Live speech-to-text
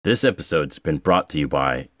This episode's been brought to you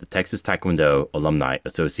by the Texas Taekwondo Alumni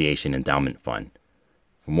Association Endowment Fund.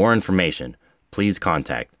 For more information, please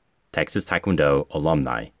contact Texas Taekwondo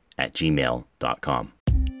Alumni at gmail.com.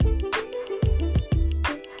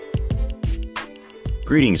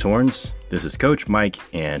 Greetings, Horns. This is Coach Mike,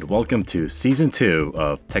 and welcome to Season 2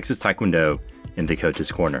 of Texas Taekwondo in the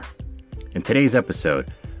Coach's Corner. In today's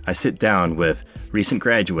episode, I sit down with recent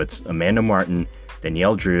graduates Amanda Martin,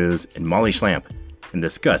 Danielle Drews, and Molly Schlamp and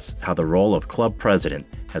discuss how the role of club president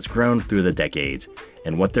has grown through the decades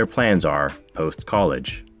and what their plans are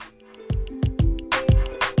post-college.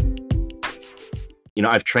 You know,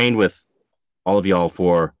 I've trained with all of y'all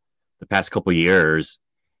for the past couple years,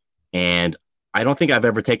 and I don't think I've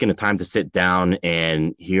ever taken the time to sit down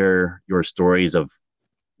and hear your stories of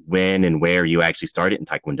when and where you actually started in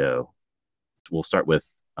Taekwondo. We'll start with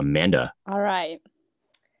Amanda. All right.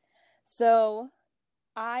 So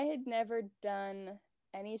I had never done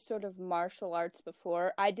any sort of martial arts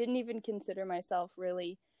before. I didn't even consider myself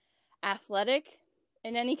really athletic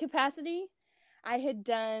in any capacity. I had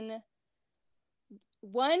done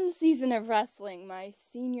one season of wrestling my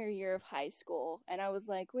senior year of high school, and I was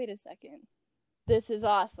like, wait a second, this is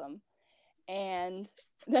awesome. And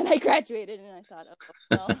then I graduated, and I thought,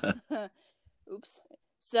 oh, well, oops.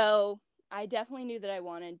 So I definitely knew that I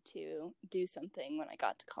wanted to do something when I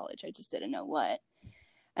got to college. I just didn't know what.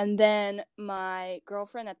 And then my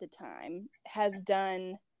girlfriend at the time has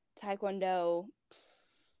done Taekwondo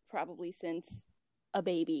probably since a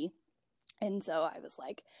baby. And so I was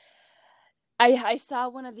like, I saw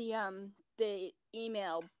one of the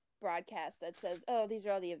email broadcasts that says, oh, these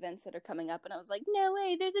are all the events that are coming up. And I was like, no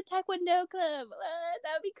way, there's a Taekwondo club.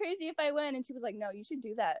 That would be crazy if I went. And she was like, no, you should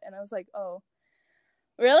do that. And I was like, oh,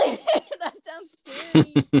 really? That sounds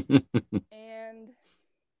scary. And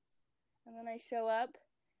then I show up,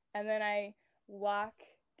 and then I walk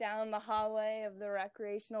down the hallway of the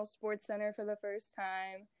recreational sports center for the first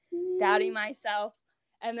time, doubting myself,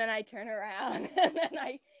 and then I turn around, and then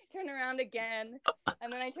I turn around again,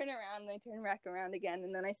 and then I turn around, and I turn back around again,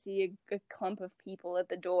 and then I see a clump of people at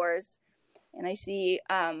the doors, and I see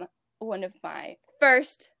one of my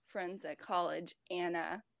first friends at college,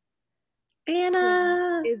 Anna.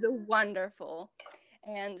 Is wonderful.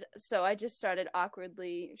 And so I just started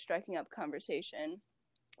awkwardly striking up conversation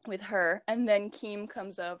with her. And then Keem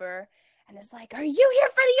comes over and is like, are you here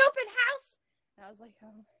for the open house? And I was like,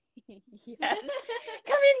 oh, yes,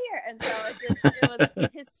 come in here. And so it was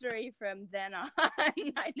history from then on.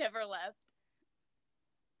 I never left.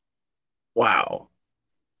 Wow,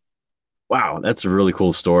 that's a really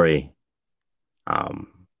cool story.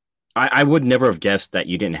 I would never have guessed that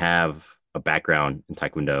you didn't have a background in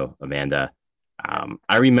Taekwondo, Amanda.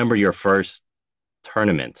 I remember your first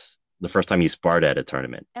tournaments, the first time you sparred at a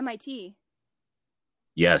tournament. MIT.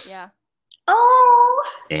 Yes. Yeah. Oh.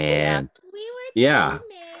 And yeah.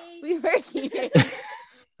 We were teammates.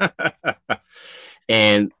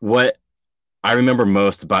 And what I remember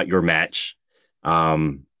most about your match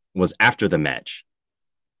was after the match.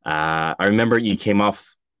 I remember you came off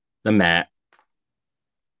the mat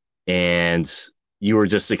and you were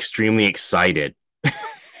just extremely excited.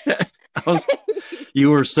 You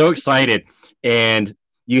were so excited, and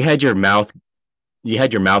you had your mouth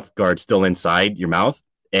guard still inside your mouth,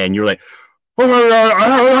 and you're like, "Oh my god,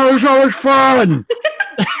 that was so much fun!"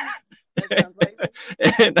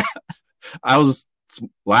 And I was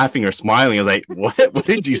laughing or smiling. I was like, "What? What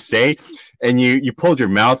did you say?" And you pulled your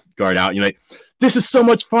mouth guard out, and you're like, "This is so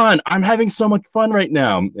much fun! I'm having so much fun right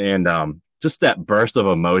now!" And just that burst of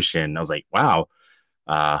emotion, I was like, "Wow."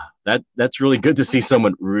 That's really good to see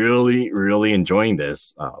someone really, really enjoying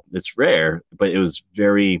this. It's rare, but it was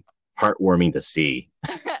very heartwarming to see.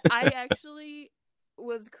 I actually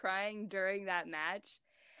was crying during that match,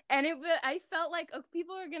 and I felt like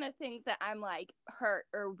people are gonna think that I'm like hurt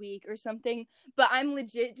or weak or something, but I'm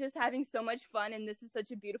legit just having so much fun, and this is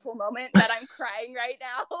such a beautiful moment that I'm crying right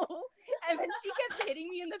now. And then she kept hitting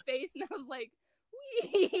me in the face, and I was like,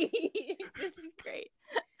 wee, this is great.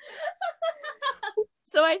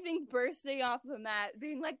 So I think bursting off the mat,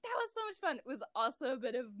 being like, that was so much fun, was also a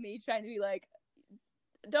bit of me trying to be like,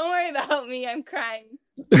 don't worry about me, I'm crying.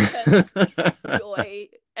 Joy.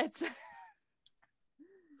 It's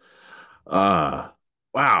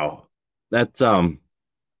wow. That's I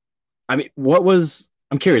mean,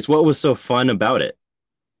 I'm curious, what was so fun about it?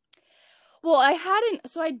 Well,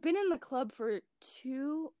 I'd been in the club for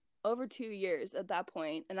over 2 years at that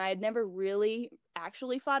point, and I had never really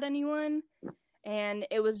actually fought anyone. And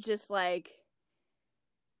it was just like,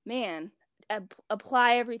 man,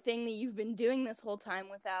 apply everything that you've been doing this whole time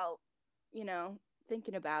without,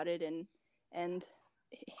 thinking about it. And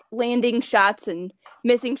landing shots and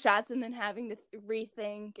missing shots and then having to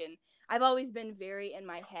rethink. And I've always been very in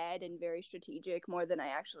my head and very strategic more than I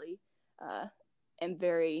actually am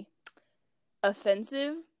very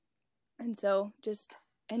offensive. And so just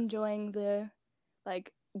enjoying the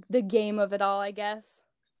game of it all, I guess.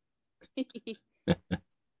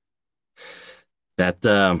 That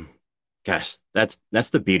gosh, that's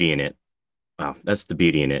the beauty in it. Wow, that's the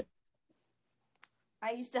beauty in it.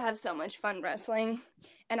 I used to have so much fun wrestling,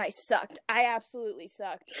 and I sucked. I absolutely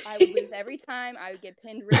sucked. I would lose every time. I would get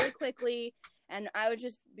pinned really quickly, and I would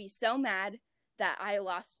just be so mad that I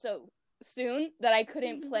lost so soon that I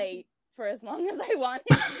couldn't play for as long as I wanted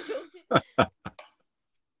to.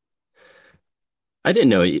 I didn't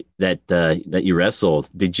know that you wrestled.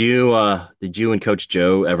 Did you and Coach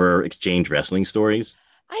Joe ever exchange wrestling stories?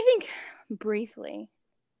 I think briefly.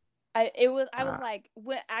 I was like,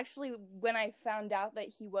 when I found out that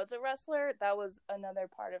he was a wrestler, that was another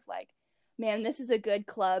part of like, man, this is a good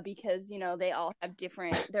club because, you know, they all have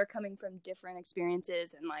they're coming from different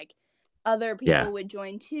experiences, and like other people would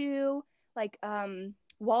join too, like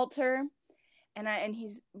Walter, and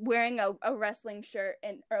he's wearing a wrestling shirt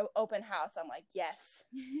and open house. I'm like, yes,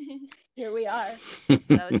 here we are.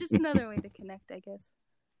 So just another way to connect, I guess.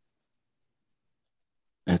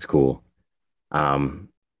 That's cool.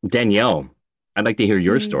 Danielle, I'd like to hear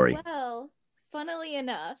your story. Well, funnily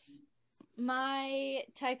enough, my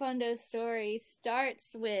Taekwondo story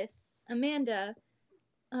starts with Amanda,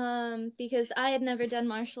 because I had never done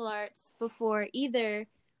martial arts before either,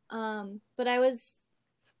 but I was,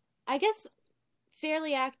 I guess,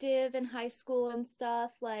 fairly active in high school and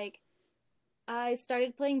stuff. Like, I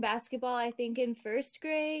started playing basketball, I think, in first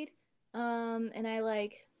grade, and I,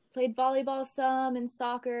 like, played volleyball some and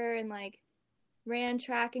soccer and, like, ran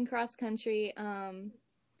track and cross country,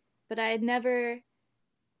 but I had never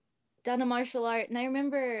done a martial art. And I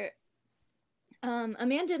remember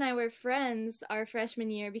Amanda and I were friends our freshman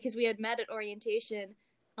year because we had met at orientation,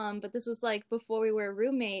 but this was like before we were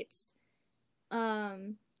roommates,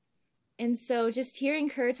 and so just hearing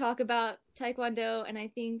her talk about Taekwondo, and I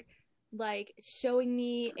think like showing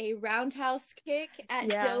me a roundhouse kick at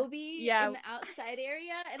Dobie in the outside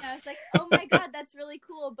area, and I was like, oh my god, that's really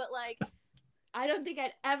cool, but like I don't think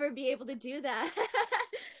I'd ever be able to do that.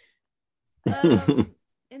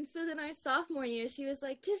 And so then our sophomore year, she was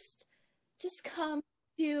like, just come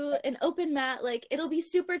to an open mat. Like, it'll be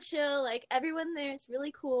super chill. Like, everyone there is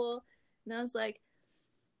really cool. And I was like,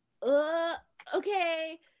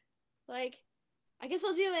 okay. Like, I guess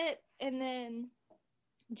I'll do it. And then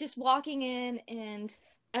just walking in and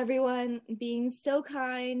everyone being so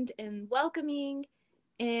kind and welcoming,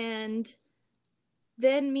 and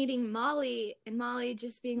then meeting Molly, and Molly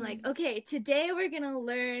just being like, okay, today we're gonna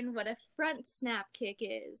learn what a front snap kick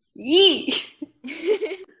is. Yee!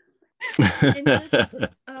 And just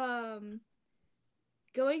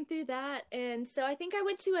going through that. And so I think I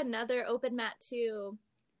went to another open mat too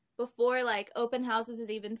before like open houses has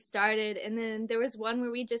even started, and then there was one where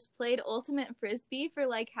we just played ultimate frisbee for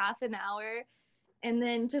like half an hour, and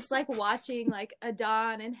then just like watching like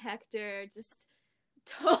Adon and Hector just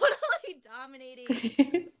totally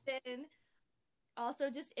dominating, and also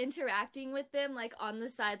just interacting with them like on the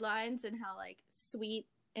sidelines, and how like sweet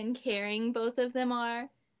and caring both of them are.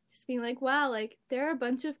 Just being like, wow, like there are a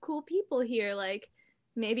bunch of cool people here, like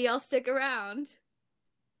maybe I'll stick around.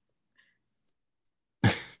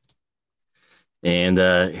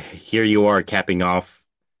 And here you are capping off,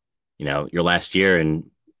 you know, your last year, and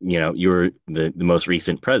you know you were the most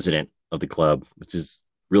recent president of the club, which is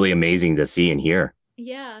really amazing to see and hear.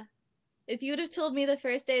 Yeah. If you would have told me the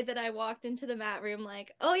first day that I walked into the mat room,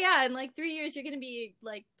 like, oh yeah, in like 3 years you're going to be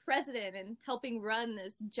like president and helping run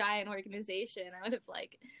this giant organization, I would have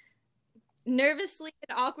like nervously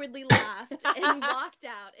and awkwardly laughed and walked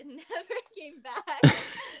out and never came back.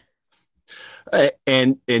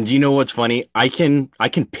 And you know what's funny? I can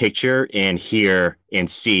picture and hear and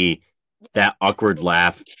see that awkward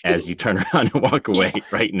laugh as you turn around and walk away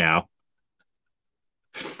right now.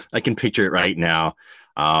 I can picture it right now.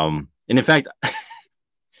 And in fact,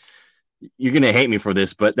 you're going to hate me for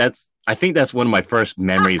this, but I think that's one of my first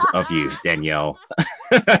memories of you, Danielle.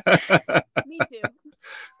 Me too.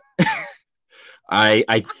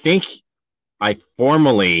 I think I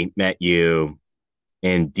formally met you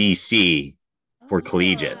in DC for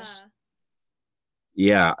collegiates.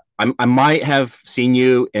 Yeah, I might have seen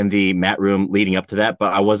you in the mat room leading up to that,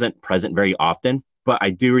 but I wasn't present very often. But I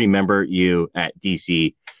do remember you at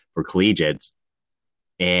DC for collegiates.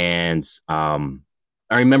 And I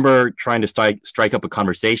remember trying to strike up a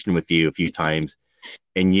conversation with you a few times,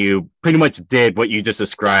 and you pretty much did what you just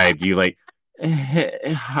described. You like,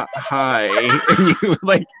 Hi. And you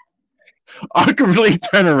like awkwardly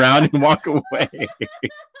turn around and walk away.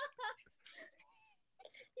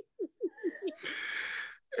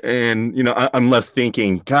 And I'm left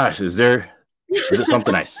thinking, gosh, was it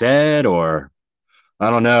something I said, or I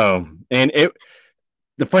don't know. And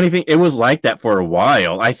the funny thing, it was like that for a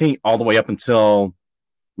while. I think all the way up until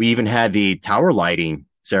we even had the tower lighting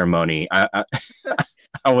ceremony. I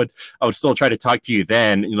would still try to talk to you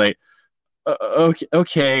then. You're like,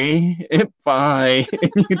 okay, bye,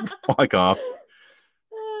 and you'd walk off.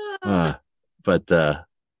 But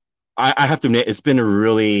I have to admit, it's been a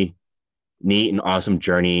really neat and awesome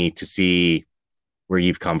journey to see where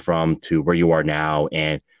you've come from to where you are now,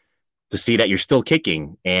 and to see that you're still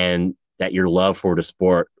kicking, and that your love for the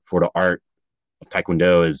sport, for the art of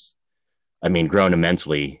Taekwondo is, I mean, grown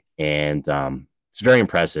immensely, and it's very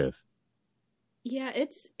impressive. Yeah,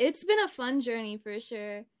 it's been a fun journey for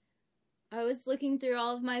sure. I was looking through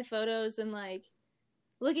all of my photos and like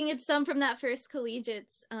looking at some from that first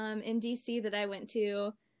collegiates in DC that I went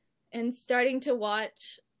to, and starting to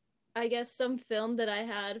watch, I guess, some film that I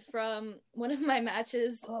had from one of my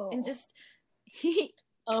matches, and just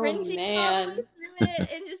cringing all the way through it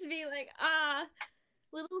and just being like,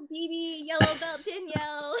 little BB yellow belt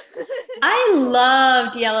Danielle. I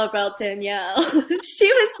loved yellow belt Danielle. She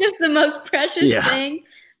was just the most precious thing.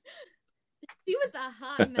 She was a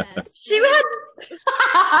hot mess. She was.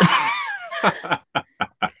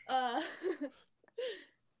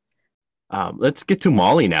 Let's get to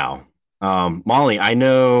Molly now. Molly, I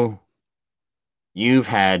know you've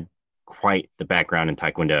had quite the background in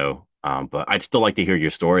Taekwondo, but I'd still like to hear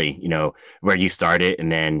your story, where you started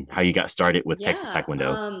and then how you got started with Texas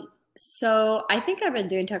Taekwondo. So I think I've been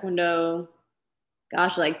doing Taekwondo,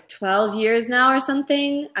 gosh, like 12 years now or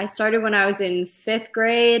something. I started when I was in 5th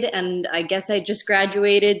grade, and I guess I just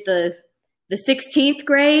graduated the 16th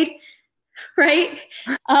grade, right?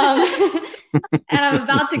 And I'm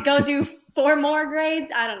about to go do 4 more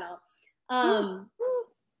grades. I don't know.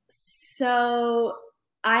 So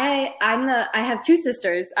I have 2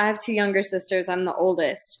 sisters. I have 2 younger sisters. I'm the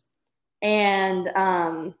oldest. And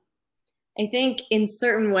I think in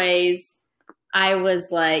certain ways I was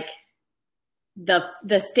like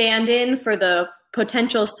the stand-in for the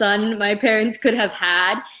potential son my parents could have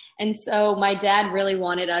had. And so my dad really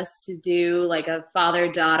wanted us to do like a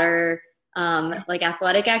father-daughter like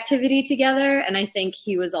athletic activity together. And I think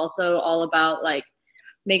he was also all about like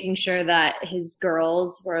making sure that his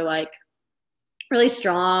girls were like really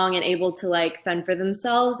strong and able to like fend for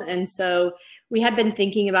themselves. And so we had been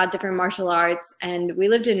thinking about different martial arts, and we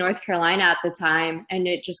lived in North Carolina at the time. And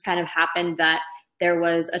it just kind of happened that there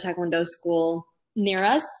was a Taekwondo school near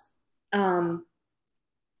us.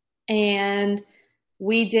 And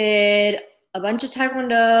we did a bunch of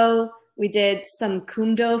Taekwondo. We did some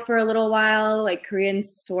Kumdo for a little while, like Korean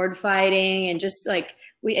sword fighting, and just like,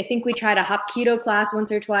 I think we tried a Hapkido class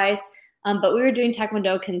once or twice. But we were doing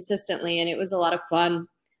Taekwondo consistently, and it was a lot of fun.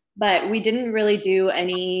 But we didn't really do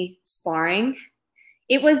any sparring.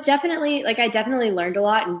 It was definitely, like, I definitely learned a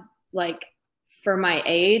lot. And, like, for my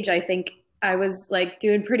age, I think I was, like,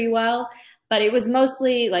 doing pretty well. But it was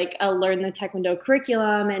mostly, like, a learn the Taekwondo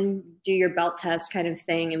curriculum and do your belt test kind of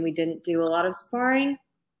thing. And we didn't do a lot of sparring.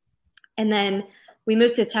 And then we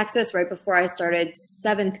moved to Texas right before I started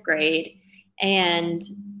 7th grade. And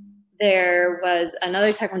there was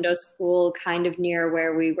another Taekwondo school kind of near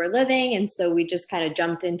where we were living. And so we just kind of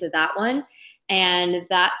jumped into that one. And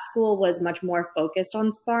that school was much more focused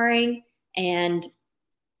on sparring. And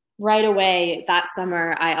right away that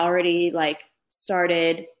summer, I already like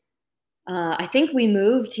started, I think we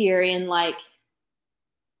moved here in like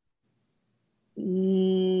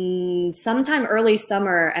sometime early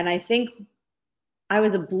summer. And I think I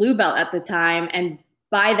was a blue belt at the time. And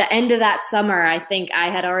by the end of that summer, I think I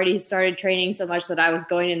had already started training so much that I was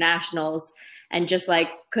going to nationals and just like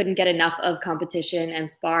couldn't get enough of competition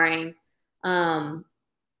and sparring.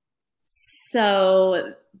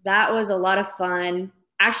 So that was a lot of fun.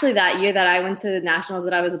 Actually, that year that I went to the nationals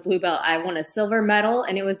that I was a blue belt, I won a silver medal,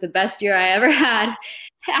 and it was the best year I ever had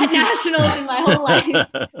at nationals in my whole life.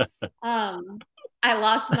 I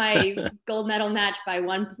lost my gold medal match by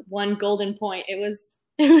one golden point. It was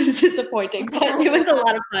disappointing, but it was a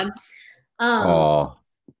lot of fun.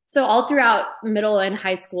 So all throughout middle and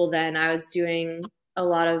high school, then I was doing a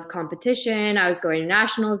lot of competition. I was going to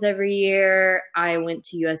nationals every year. I went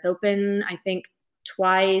to US Open, I think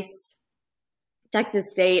twice,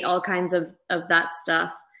 Texas State, all kinds of that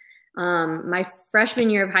stuff. My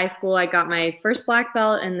freshman year of high school, I got my first black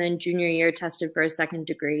belt, and then junior year tested for a 2nd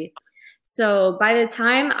degree. So by the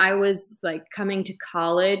time I was like coming to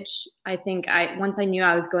college, I think once I knew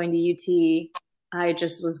I was going to UT, I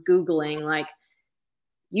just was Googling like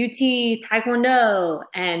UT Taekwondo.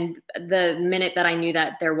 And the minute that I knew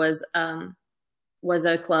that there was a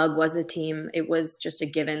club, was a team, it was just a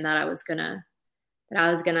given that I was gonna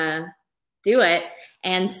do it.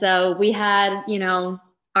 And so we had,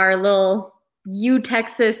 our little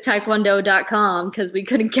utexastaekwondo.com because we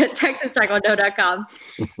couldn't get texastaekwondo.com.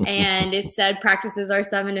 And it said practices are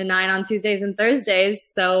 7 to 9 on Tuesdays and Thursdays.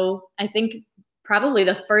 So I think probably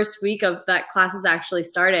the first week of that classes actually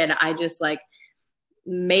started, I just like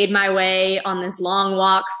made my way on this long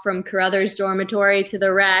walk from Carruthers dormitory to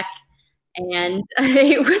the rec. And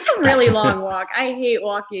it was a really long walk. I hate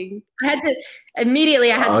walking. I had to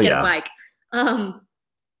get a bike.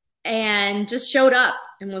 And just showed up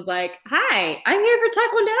and was like, hi, I'm here for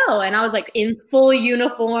Taekwondo. And I was like in full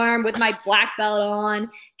uniform with my black belt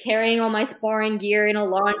on, carrying all my sparring gear in a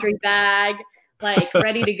laundry bag, like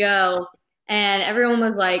ready to go. And everyone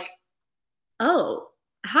was like, oh,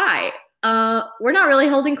 hi, we're not really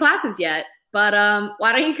holding classes yet, but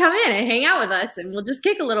why don't you come in and hang out with us and we'll just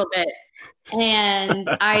kick a little bit. And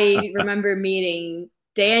I remember meeting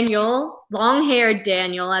Daniel, long-haired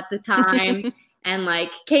Daniel at the time, and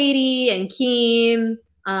like Katie and Keem,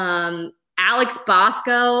 Alex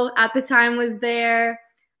Bosco at the time was there.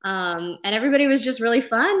 And everybody was just really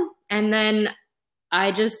fun. And then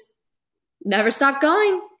I just never stopped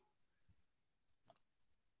going.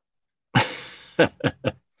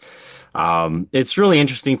 It's really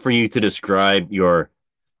interesting for you to describe your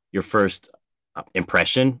first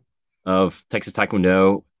impression of Texas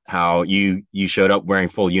Taekwondo, how you showed up wearing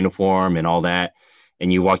full uniform and all that,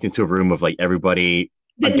 and you walked into a room of like everybody,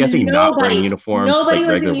 I'm guessing not wearing uniforms, nobody like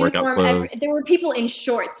was regular in workout uniform. clothes. There were people in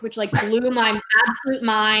shorts, which like blew my absolute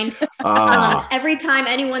mind. Every time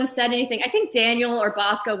anyone said anything, I think Daniel or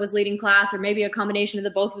Bosco was leading class, or maybe a combination of the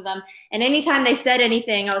both of them. And anytime they said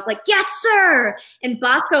anything, I was like, yes, sir. And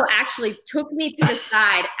Bosco actually took me to the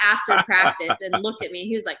side after practice and looked at me.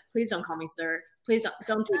 He was like, please don't call me sir. Please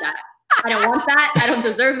don't do that. I don't want that. I don't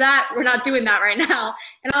deserve that. We're not doing that right now.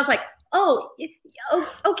 And I was like, oh,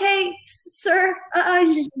 okay, sir.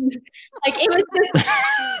 Like it was just,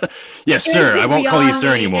 yes, sir. I won't call you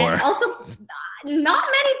sir anymore. And also, not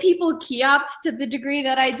many people kiopped to the degree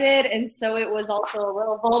that I did, and so it was also a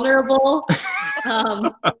little vulnerable.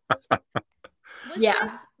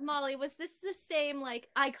 Molly, was this the same like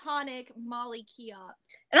iconic Molly Keopp?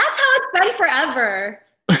 That's how it's been forever.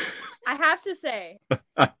 I have to say,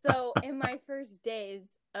 so in my first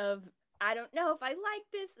days of, I don't know if I like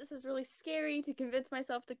this. This is really scary to convince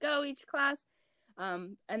myself to go each class.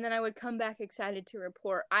 And then I would come back excited to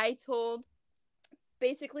report. I told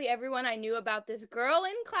basically everyone I knew about this girl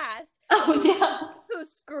in class who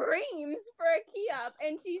screams for a kiopp,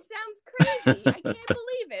 and she sounds crazy. I can't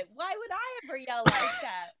believe it. Why would I ever yell like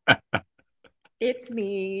that? It's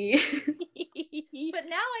me. But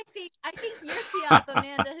now I think your kiopp,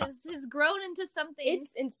 Amanda, has grown into something.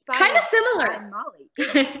 It's inspired. Kind of similar. By Molly.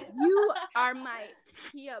 You are my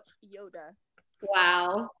kiopp Yoda.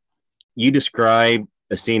 Wow. You describe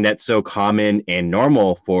a scene that's so common and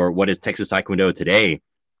normal for what is Texas Taekwondo today.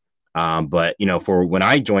 But for when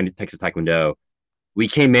I joined Texas Taekwondo, we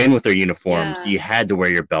came in with our uniforms. Yeah. You had to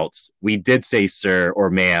wear your belts. We did say sir or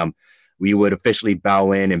ma'am. We would officially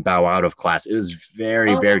bow in and bow out of class. It was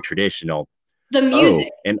very, very traditional. The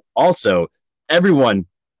music. And also, everyone...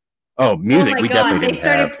 Oh, music. Oh my God. They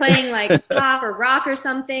started playing like pop or rock or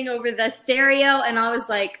something over the stereo, and I was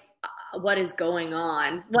like, what is going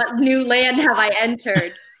on? What new land have I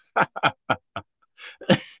entered?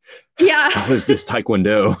 Yeah. How is this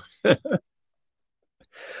Taekwondo?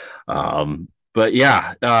 But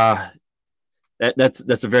yeah,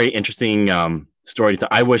 that's a very interesting story.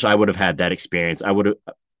 I wish I would have had that experience. I would have,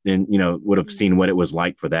 would have seen what it was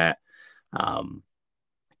like for that.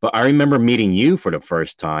 But I remember meeting you for the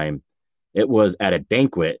first time. It was at a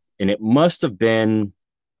banquet, and it must have been,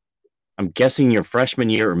 I'm guessing, your freshman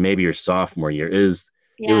year or maybe your sophomore year.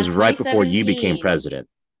 It was right before you became president.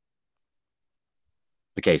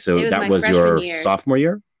 Okay, so that was your sophomore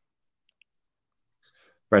year?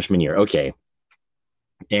 Freshman year, okay.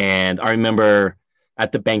 And I remember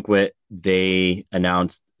at the banquet, they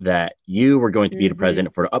announced that you were going to be the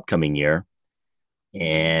president for the upcoming year.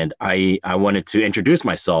 And I wanted to introduce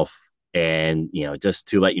myself and, just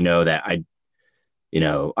to let you know that I've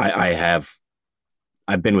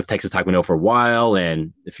been with Texas Taekwondo for a while.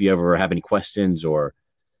 And if you ever have any questions or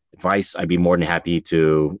advice, I'd be more than happy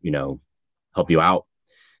to, help you out.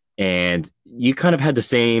 And you kind of had the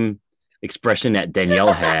same expression that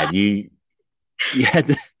Danielle had. You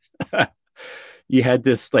had you had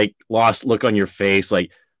this like lost look on your face,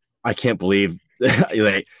 like I can't believe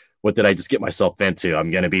like what did I just get myself into?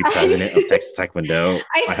 I'm gonna be president of Texas Taekwondo.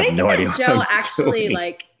 I have think no idea that what Joe I'm actually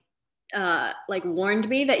doing. like warned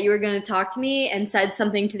me that you were going to talk to me and said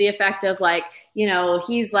something to the effect of like, you know,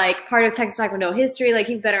 he's like part of Texas Taekwondo history, like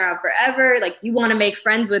he's been around forever, like you want to make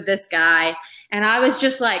friends with this guy. And I was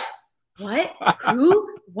just like, what?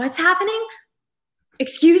 Who? What's happening?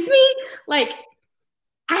 Excuse me? Like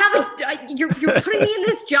I have you're putting me in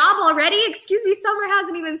this job already? Excuse me, summer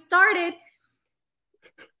hasn't even started.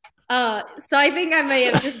 So I think I may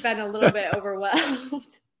have just been a little bit overwhelmed.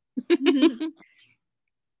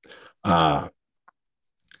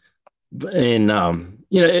 And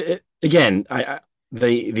you know, again,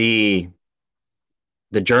 the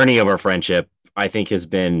journey of our friendship, I think, has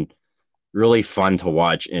been really fun to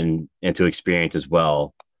watch and to experience as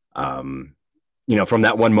well. You know, from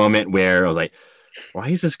that one moment where I was like, why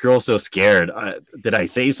is this girl so scared? Did I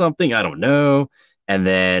say something? I don't know. And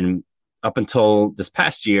then up until this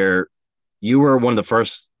past year, you were one of the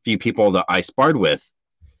first few people that I sparred with.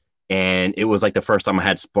 And it was like the first time I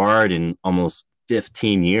had sparred in almost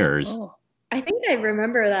 15 years. Oh. I think I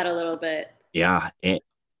remember that a little bit. Yeah. It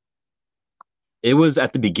was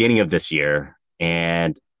at the beginning of this year.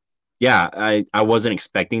 And yeah, I wasn't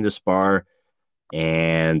expecting to spar.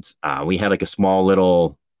 And we had like a small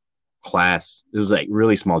little class. It was like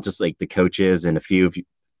really small, just like the coaches and a few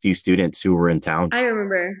students who were in town. I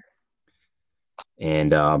remember.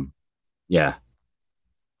 And yeah,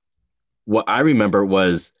 what I remember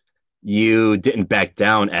was you didn't back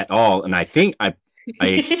down at all, and I think I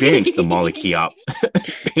experienced the Molly Keop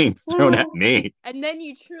being thrown at me. And then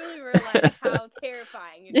you truly realize how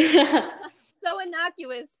terrifying it is. So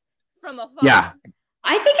innocuous from afar. Yeah.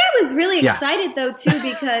 I think I was really excited though too,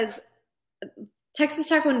 because Texas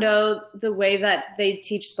Taekwondo, the way that they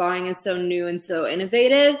teach sparring is so new and so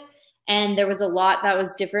innovative. And there was a lot that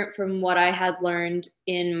was different from what I had learned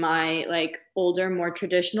in my like older, more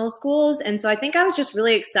traditional schools. And so I think I was just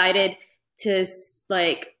really excited to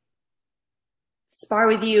like spar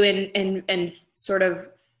with you and sort of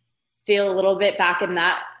feel a little bit back in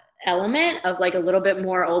that element of like a little bit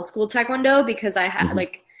more old school Taekwondo, because I had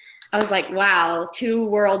like, I was like, wow, two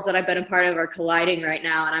worlds that I've been a part of are colliding right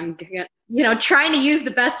now. And I'm, you know, trying to use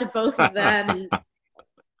the best of both of them. And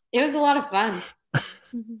it was a lot of fun.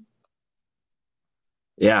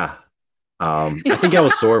 Yeah. I think I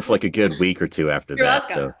was sore for like a good week or two after You're that.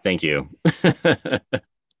 welcome. So thank you.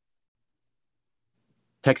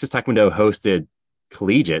 Texas Taekwondo hosted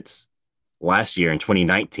collegiates last year in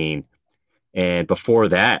 2019. And before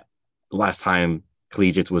that, the last time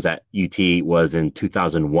collegiates was at UT was in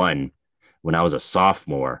 2001 when I was a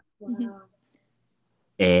sophomore. Wow.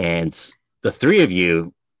 And the three of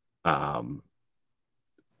you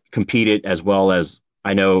competed, as well as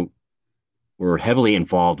I know were heavily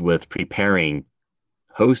involved with preparing,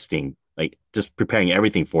 hosting, like just preparing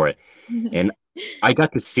everything for it. And I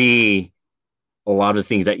got to see a lot of the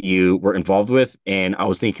things that you were involved with. And I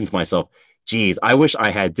was thinking to myself, geez, I wish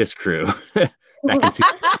I had this crew back in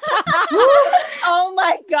Oh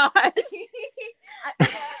my gosh.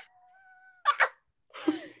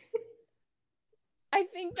 I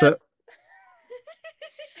think that's,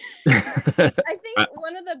 I think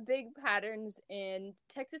one of the big patterns in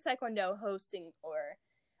Texas Taekwondo hosting or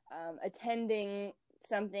attending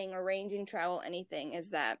something, arranging travel, anything,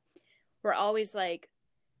 is that we're always like,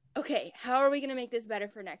 okay, how are we going to make this better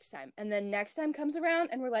for next time? And then next time comes around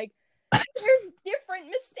and we're like, there's different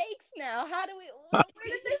mistakes now. How do we, where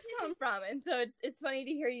did this come from? And so it's funny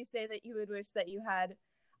to hear you say that you would wish that you had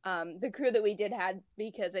the crew that we did had,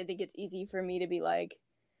 because I think it's easy for me to be like,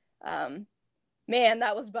 man,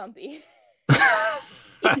 that was bumpy.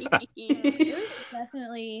 It was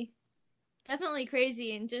definitely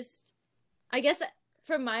crazy. And just, I guess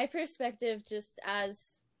from my perspective, just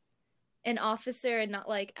as an officer and not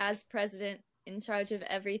like as president in charge of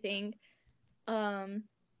everything,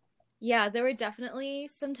 yeah, there were definitely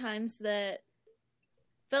some times that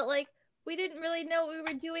felt like we didn't really know what we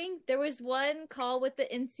were doing. There was one call with the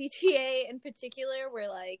NCTA in particular where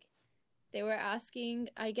like they were asking,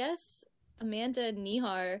 I guess, Amanda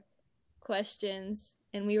Nihar questions,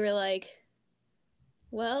 and we were like,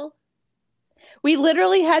 well, we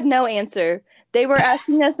literally had no answer. They were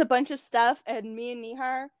asking us a bunch of stuff, and me and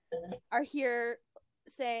Nihar are here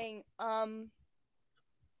saying, I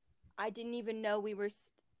didn't even know we were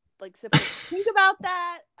like supposed to think about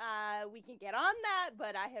that. We can get on that,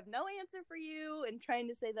 but I have no answer for you, and trying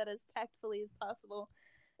to say that as tactfully as possible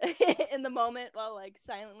in the moment while like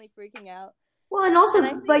silently freaking out. Well, and also and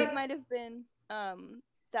I think like it might have been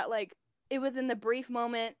that like it was in the brief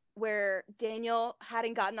moment where Daniel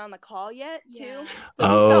hadn't gotten on the call yet too. Yeah. So he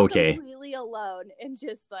felt Okay. completely alone and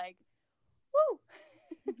just like, woo.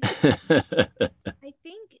 I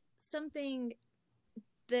think something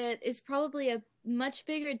that is probably a much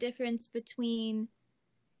bigger difference between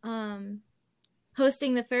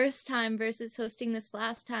hosting the first time versus hosting this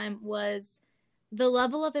last time was the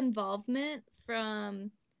level of involvement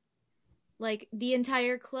from like the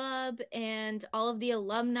entire club and all of the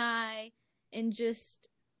alumni and just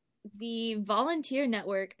the volunteer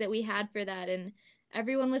network that we had for that. And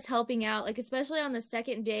everyone was helping out, like especially on the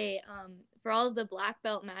second day, for all of the black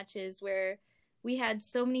belt matches where we had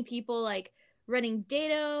so many people like running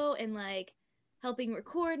dado and like helping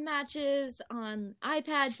record matches on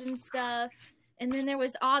iPads and stuff. And then there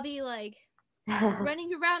was Abby like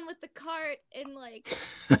running around with the cart and like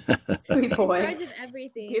Sweet in boy. charge of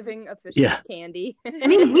everything. Giving officials Yeah. candy. I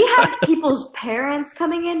mean, we had people's parents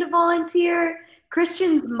coming in to volunteer.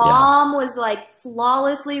 Christian's mom was like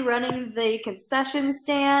flawlessly running the concession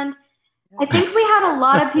stand. I think we had a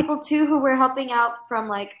lot of people too who were helping out from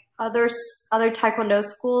like other Taekwondo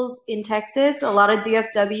schools in Texas. A lot of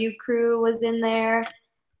DFW crew was in there.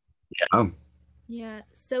 Yeah,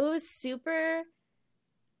 so it was super,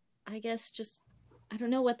 I guess just, I don't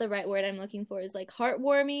know what the right word I'm looking for is, like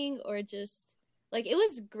heartwarming or just, like it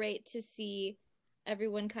was great to see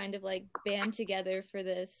everyone kind of like band together for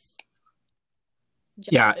this.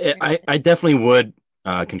 Yeah, I definitely would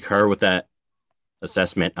concur with that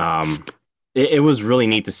assessment. It was really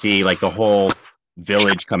neat to see like the whole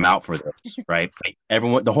village come out for this, right? Like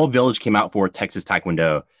everyone, the whole village came out for Texas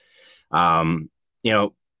Taekwondo. You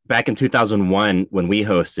know, back in 2001 when we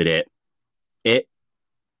hosted it,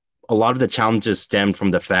 a lot of the challenges stemmed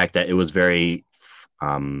from the fact that it was very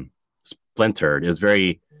splintered. It was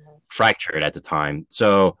very fractured at the time.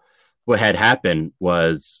 So what had happened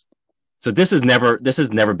was, so this has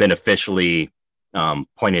never been officially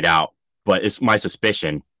pointed out, but it's my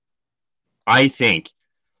suspicion. I think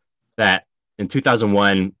that in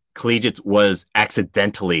 2001, Collegiate was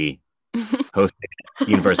accidentally hosted at the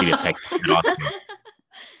University of Texas at Austin.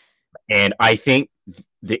 And I think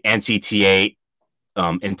the NCTA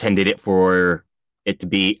intended it for it to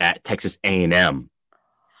be at Texas A&M.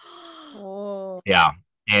 Oh. Yeah.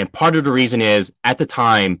 And part of the reason is at the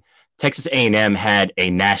time, Texas A&M had a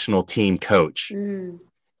national team coach.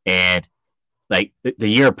 And like the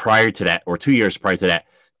year prior to that, or 2 years prior to that,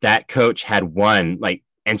 that coach had won like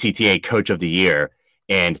NCTA Coach of the Year,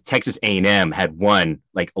 and Texas A&M had won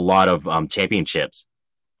like a lot of championships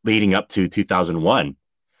leading up to 2001.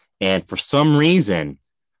 And for some reason,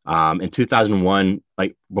 in 2001,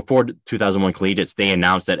 like before 2001 Collegiates, they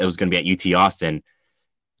announced that it was going to be at UT Austin.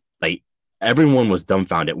 Like everyone was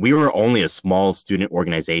dumbfounded. We were only a small student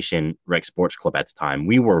organization, rec sports club at the time.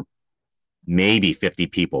 We were maybe 50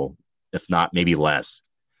 people, if not maybe less.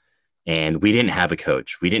 And we didn't have a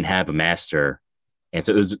coach. We didn't have a master. And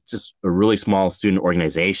so it was just a really small student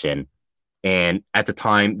organization. And at the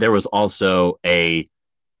time, there was also a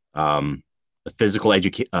physical a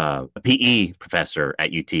PE professor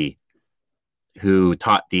at UT who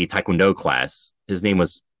taught the Taekwondo class. His name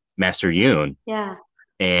was Master Yoon. Yeah.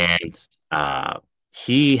 And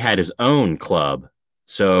he had his own club.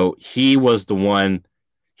 So he was the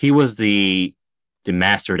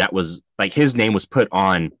master that was like, his name was put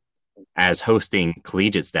on as hosting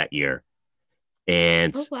collegiates that year.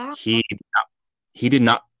 And he did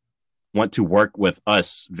not want to work with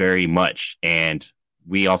us very much. And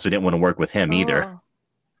we also didn't want to work with him either.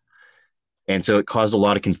 And so it caused a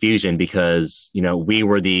lot of confusion because, you know, we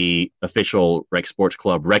were the official rec sports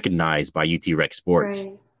club recognized by UT Rec Sports.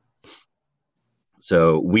 Right.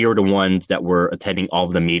 So we were the ones that were attending all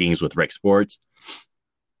of the meetings with Rec Sports.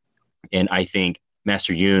 And I think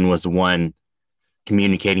Master Yoon was the one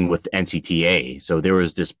communicating with the NCTA. So there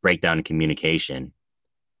was this breakdown in communication.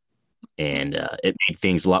 And it made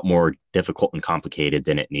things a lot more difficult and complicated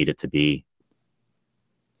than it needed to be.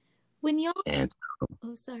 When y'all... And,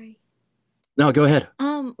 oh, sorry. No, go ahead.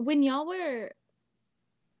 When y'all were,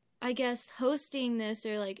 I guess, hosting this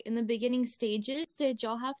or like in the beginning stages, did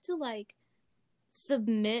y'all have to like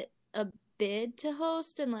submit a bid to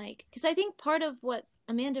host? And like, because I think part of what,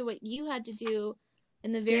 Amanda, what you had to do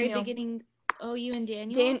in the very beginning, you and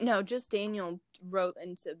Daniel? No, just Daniel wrote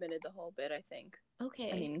and submitted the whole bid, I think.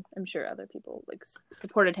 Okay. I mean, I'm sure other people like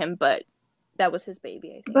supported him, but that was his baby,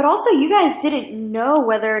 I think. But also, you guys didn't know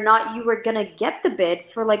whether or not you were going to get the bid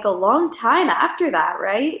for like a long time after that,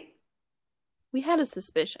 right? We had a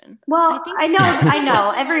suspicion. Well, I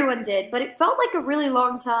know, everyone did, but it felt like a really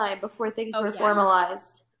long time before things were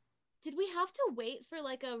formalized. Did we have to wait for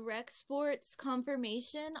like a rec sports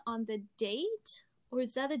confirmation on the date? Or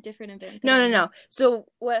is that a different event? No. So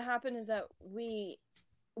what happened is that we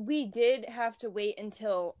did have to wait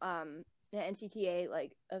until the NCTA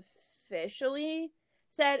like officially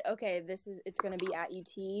said, okay, it's going to be at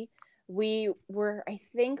UT. We were, I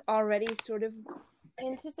think, already sort of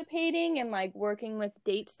anticipating and like working with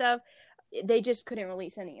date stuff. They just couldn't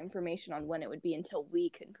release any information on when it would be until we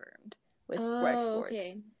confirmed with Rec Sports.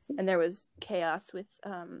 Okay. And there was chaos with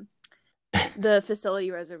the facility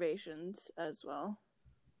reservations as well.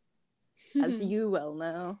 As you well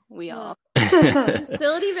know, we all.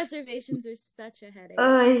 Facility reservations are such a headache.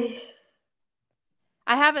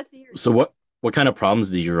 I have a theory. So what kind of problems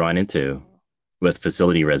did you run into with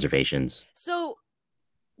facility reservations? So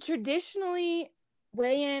traditionally,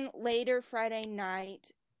 weigh in later Friday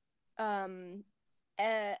night,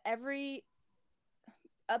 every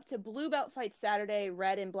up to blue belt fight Saturday,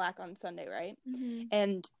 red and black on Sunday, right? Mm-hmm.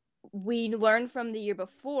 And we learned from the year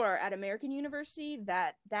before at American University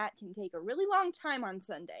that can take a really long time on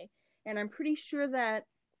Sunday. And I'm pretty sure that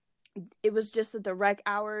it was just that the rec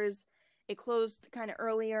hours, it closed kind of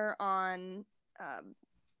earlier on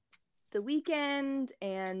the weekend,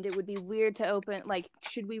 and it would be weird to open, like,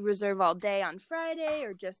 should we reserve all day on Friday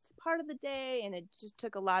or just part of the day? And it just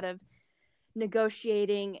took a lot of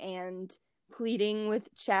negotiating and pleading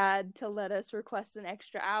with Chad to let us request an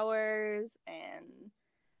extra hours, and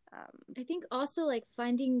I think also like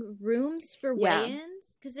finding rooms for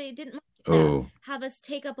weigh-ins, because they didn't have us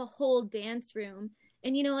take up a whole dance room.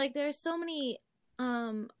 And you know, like there's so many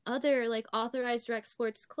other like authorized rec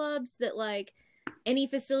sports clubs that like any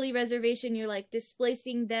facility reservation, you're like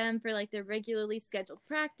displacing them for like their regularly scheduled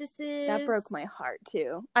practices. That broke my heart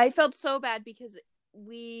too. I felt so bad because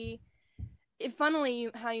funnily,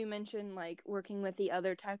 how you mentioned like working with the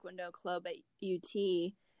other Taekwondo club at UT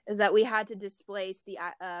is that we had to displace the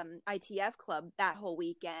ITF club that whole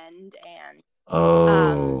weekend, and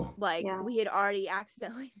we had already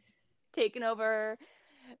accidentally taken over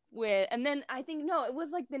with, and then I think it was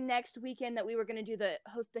like the next weekend that we were going to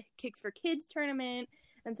host the Kicks for Kids tournament,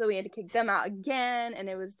 and so we had to kick them out again, and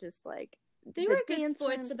it was just like they were good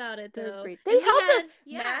sports about it though. They helped us,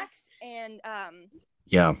 Max and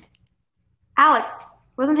Alex.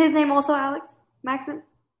 Wasn't his name also Alex Maxon?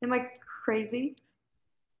 Am I crazy?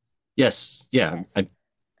 Yes. Yeah. Yes.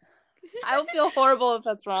 I'll feel horrible if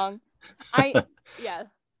that's wrong. Wait, I thought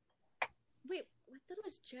it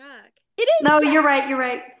was Jack. It is. No, Jack. You're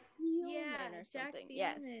right. Yeah, Jack Thielman.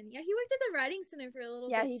 Yes. Yeah, he worked at the writing center for a little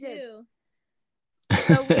bit he too. Did.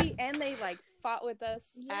 So they like fought with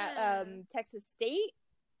us at Texas State.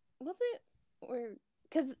 Was it? Or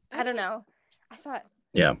because I don't know. I thought.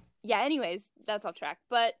 Yeah. Yeah. Anyways, that's off track,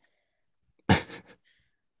 but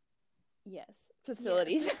yes.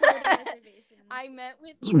 Facilities. Facility reservations. I met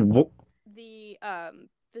with the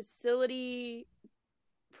facility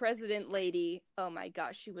president lady. Oh my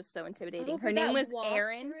gosh, she was so intimidating. Her name was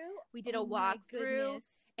Erin. We did a walkthrough,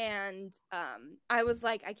 and I was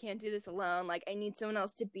like, I can't do this alone. Like, I need someone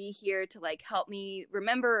else to be here to like help me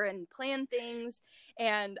remember and plan things.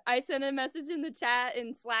 And I sent a message in the chat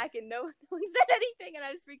in Slack, and no one said anything, and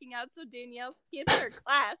I was freaking out. So Danielle skipped her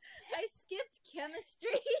class. I skipped chemistry.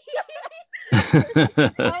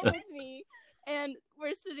 Out with me, and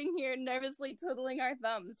we're sitting here nervously twiddling our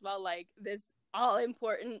thumbs while like this all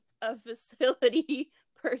important facility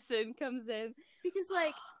person comes in. Because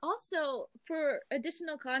like also for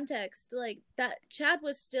additional context, like that Chad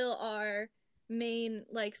was still our main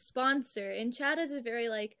like sponsor, and Chad is a very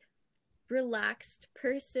like relaxed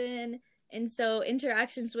person, and so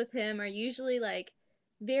interactions with him are usually like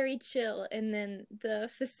very chill. And then the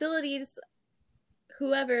facilities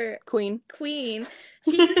queen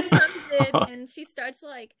she just comes in and she starts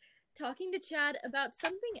like talking to Chad about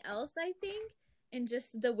something else, I think, and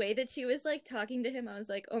just the way that she was like talking to him, I was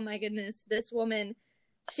like, oh my goodness, this woman,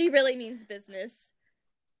 she really means business.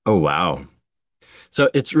 Oh wow. So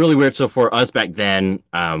it's really weird. So for us back then,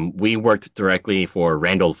 we worked directly for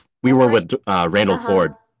Randall. We were with Randall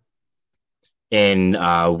Ford, and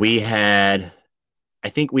we had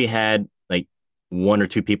like one or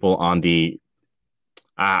two people on the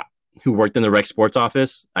who worked in the rec sports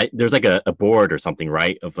office. There's like a board or something,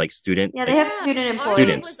 right? Of like student. Yeah, they have student employees.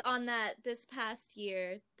 Students was on that this past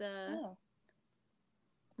year.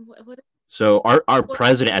 So our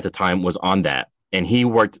president at the time was on that, and he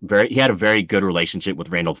had a very good relationship with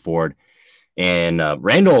Randall Ford. And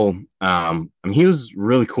Randall, he was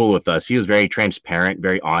really cool with us. He was very transparent,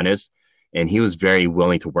 very honest, and he was very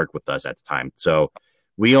willing to work with us at the time. So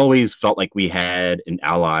we always felt like we had an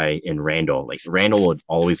ally in Randall. Like Randall would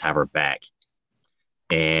always have our back.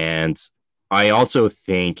 And I also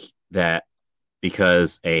think that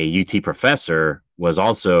because a UT professor was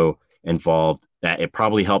also involved, that it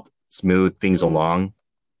probably helped smooth things along,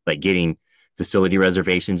 like getting facility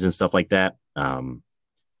reservations and stuff like that.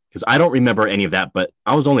 Because I don't remember any of that, but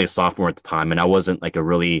I was only a sophomore at the time, and I wasn't like a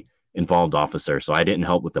really involved officer, so I didn't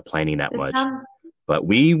help with the planning that much. But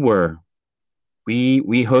we hosted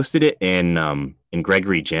it in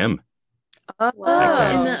Gregory Gym. Oh,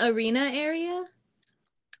 in the arena area?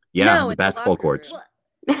 Yeah, No, the in basketball locker courts. room.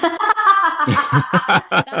 That's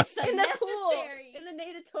In the pool, unnecessary. in the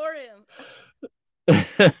natatorium.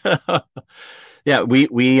 Yeah,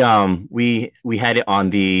 we had it on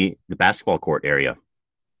the basketball court area,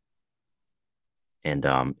 and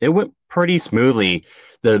it went pretty smoothly.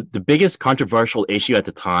 The biggest controversial issue at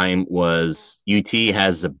the time was UT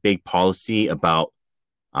has a big policy about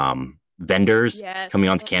vendors Yes. coming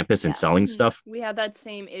onto campus and selling stuff. We had that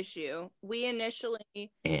same issue. We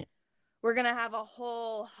initially were gonna have a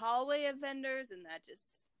whole hallway of vendors, and that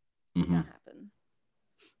just did not happen.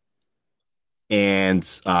 And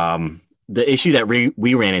the issue that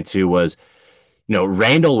we ran into was,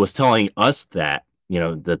 Randall was telling us that,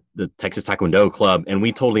 the Texas Taekwondo Club, and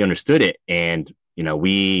we totally understood it, and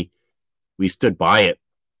we stood by it.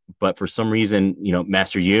 But for some reason,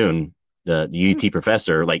 Master Yoon, the UT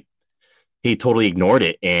professor, like, he totally ignored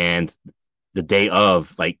it, and the day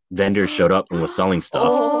of, like, vendors showed up and was selling stuff.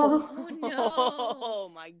 Oh no! Oh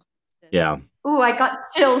my goodness. Yeah. Ooh, I got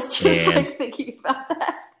chills just like thinking about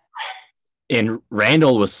that. And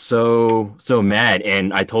Randall was so mad,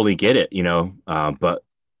 and I totally get it, but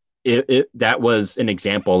that was an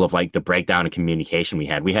example of like the breakdown in communication we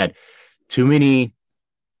had. We had too many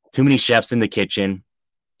chefs in the kitchen,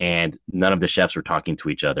 and none of the chefs were talking to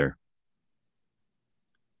each other.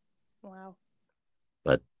 Wow.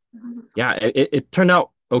 But yeah, it turned out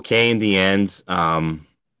okay in the end.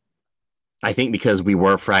 I think because we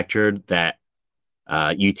were fractured, that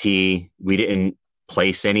UT, we didn't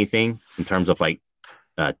place anything in terms of like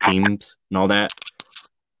teams and all that,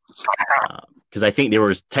 because I think there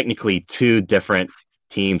was technically 2 different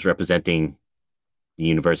teams representing the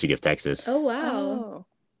University of Texas. Oh wow!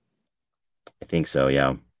 I think so,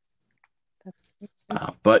 yeah.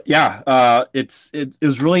 But yeah, it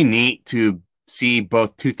was really neat to see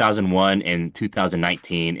both 2001 and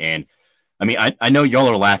 2019, and I mean, I know y'all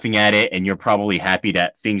are laughing at it, and you're probably happy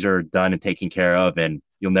that things are done and taken care of, and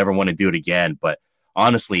you'll never want to do it again. But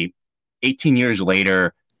honestly, 18 years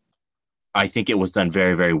later, I think it was done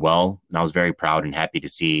very, very well, and I was very proud and happy to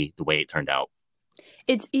see the way it turned out.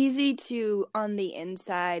 It's easy to, on the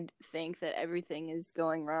inside, think that everything is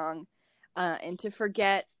going wrong, and to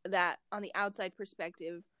forget that on the outside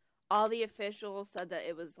perspective, all the officials said that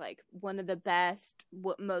it was like one of the best,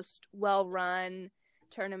 most well-run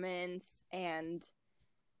tournaments, and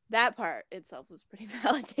that part itself was pretty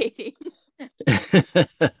validating.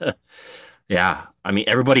 Yeah, I mean,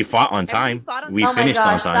 everybody fought on time. We finished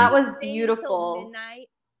on time. That was beautiful. Midnight.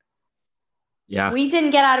 Yeah, we didn't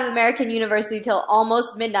get out of American University till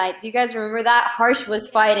almost midnight. Do you guys remember that? Harsh was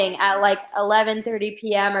fighting at like 11:30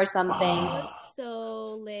 p.m. or something. It was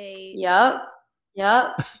so late. Yep.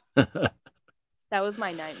 That was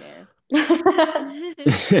my nightmare.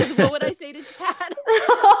 What would I say to Chad?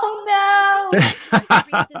 Oh no! One of the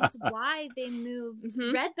reasons why they moved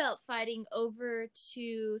red belt fighting over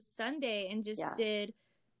to Sunday and just did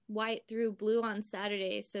white through blue on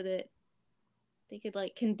Saturday, so that they could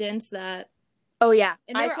like condense that. Oh yeah,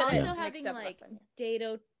 and they were also having like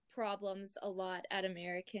dado problems a lot at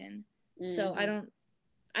American. So I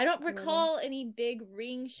don't recall any big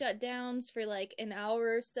ring shutdowns for like an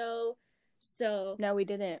hour or so. So no, we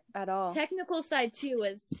didn't at all. Technical side too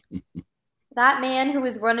was that man who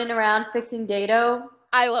was running around fixing dado.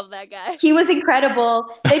 I love that guy. He was incredible.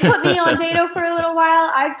 They put me on dado for a little while.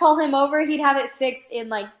 I'd call him over. He'd have it fixed in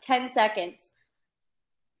like 10 seconds.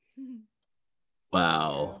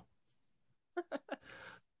 Wow.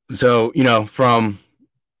 So, from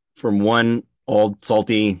one old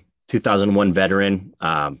salty 2001 veteran,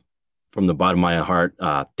 from the bottom of my heart,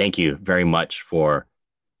 thank you very much for,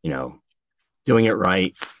 doing it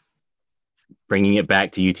right, bringing it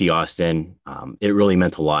back to UT Austin. It really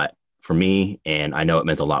meant a lot for me, and I know it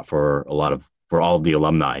meant a lot for all of the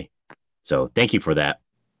alumni. So thank you for that.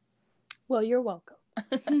 Well, you're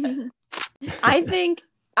welcome. I think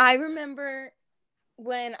I remember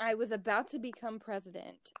when I was about to become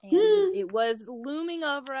president, and it was looming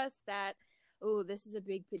over us that, oh, this is a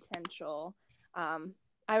big potential.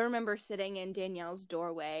 I remember sitting in Danielle's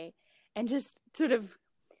doorway and just sort of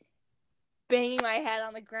banging my head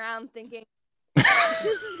on the ground thinking,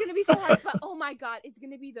 This is gonna be so hard, but oh my god, it's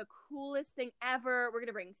gonna be the coolest thing ever. We're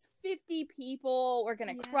gonna bring 50 people. We're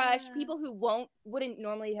gonna crush people who wouldn't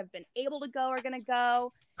normally have been able to go are gonna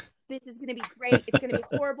go. This is gonna be great. It's gonna be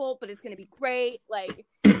horrible, but it's gonna be great. Like,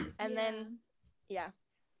 and then, yeah.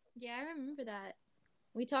 Yeah, I remember that.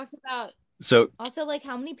 We talked about So also like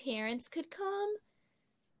how many parents could come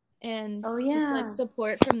and Oh, just yeah. like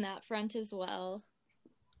support from that front as well.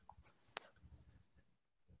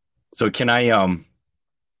 can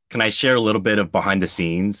I share a little bit of behind the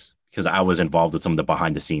scenes, because I was involved with some of the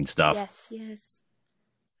behind the scenes stuff. Yes.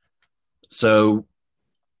 So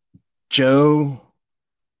Joe,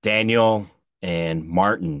 Daniel, and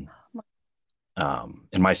Martin,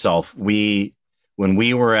 and myself, when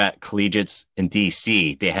we were at collegiates in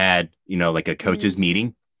DC, they had, like a coaches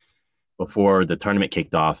meeting before the tournament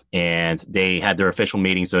kicked off, and they had their official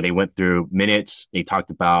meeting. So they went through minutes. They talked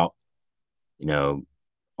about,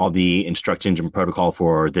 all the instructions and protocol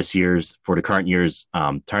for the current year's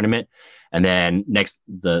tournament. And then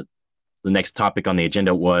the next topic on the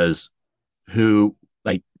agenda was who,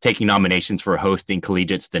 like, taking nominations for hosting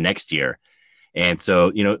collegiates the next year. And so,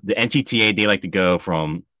 the NTTA, they like to go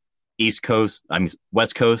from West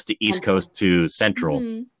Coast to East Coast to Central.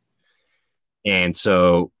 Mm-hmm. And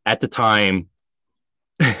so at the time,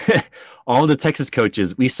 all the Texas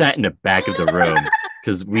coaches, we sat in the back of the room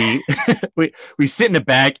because we sit in the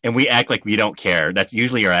back and we act like we don't care. That's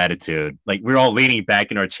usually our attitude. Like, we're all leaning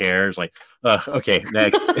back in our chairs, like, okay,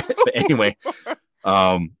 next. But anyway,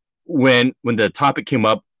 when the topic came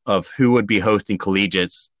up of who would be hosting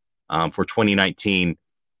collegiates for 2019,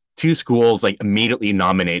 two schools like immediately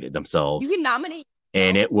nominated themselves. You can nominate,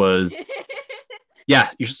 and it was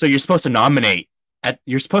you're supposed to nominate at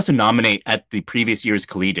the previous year's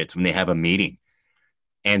collegiates when they have a meeting.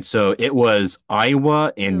 And so it was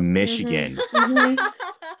Iowa and Michigan.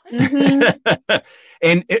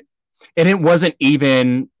 and it wasn't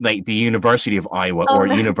even like the University of Iowa or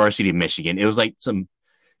University of Michigan. It was like some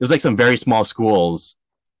very small schools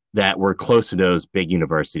that were close to those big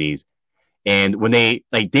universities. And when they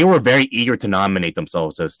were very eager to nominate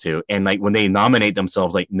themselves, those two. And like when they nominate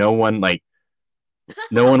themselves, like no one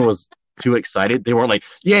was too excited. They weren't like,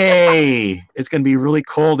 yay, it's going to be really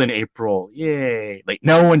cold in April. Yay. Like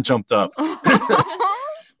no one jumped up.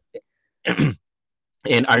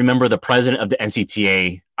 And I remember the president of the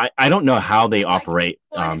NCTA, I don't know how they operate.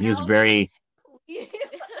 He was very,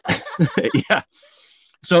 yeah.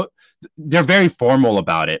 So they're very formal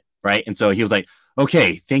about it. Right. And so he was like,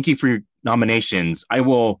 okay, thank you for your nominations. I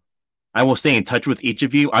will stay in touch with each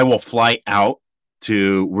of you. I will fly out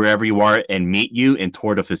to wherever you are and meet you and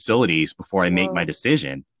tour the facilities before I make my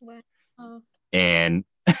decision. Wow. And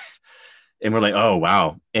we're like, oh,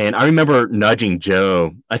 wow. And I remember nudging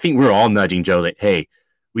Joe. I think we were all nudging Joe, like, hey,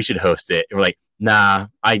 we should host it. And we're like, nah,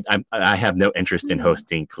 I have no interest in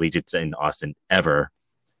hosting collegiates in Austin ever.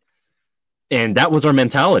 And that was our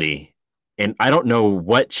mentality. And I don't know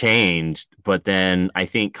what changed, but then I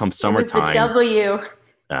think come summertime.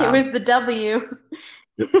 It was the W.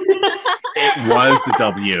 It was the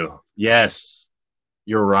W. Yes,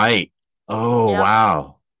 you're right. Oh, yep.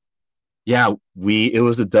 Wow. Yeah, it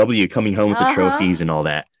was the W coming home with the trophies and all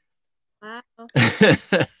that. Wow.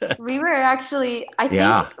 We were actually, I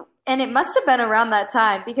think, and it must have been around that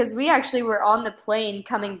time because we actually were on the plane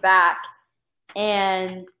coming back,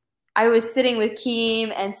 and I was sitting with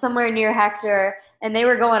Keem and somewhere near Hector, and they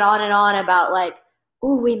were going on and on about like,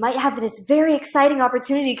 oh, we might have this very exciting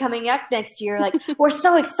opportunity coming up next year. Like, we're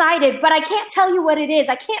so excited, but I can't tell you what it is.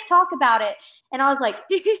 I can't talk about it. And I was like,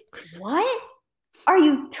 what are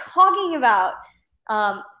you talking about?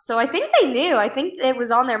 So I think they knew. I think it was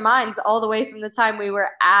on their minds all the way from the time we were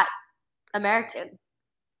at American.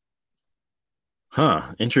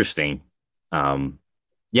 Huh. Interesting.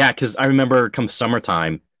 Yeah, because I remember come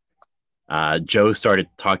summertime, Joe started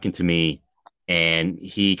talking to me, and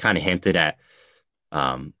he kind of hinted at,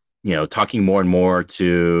 talking more and more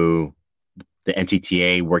to the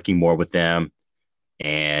NCTA, working more with them,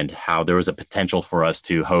 and how there was a potential for us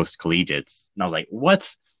to host collegiates. And I was like,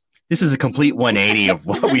 what? This is a complete 180 of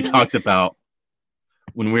what we talked about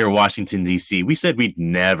when we were in Washington, D.C. We said we'd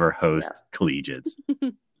never host collegiates.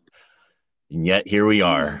 And yet here we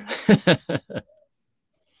are.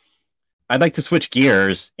 I'd like to switch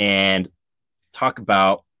gears and talk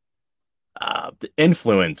about the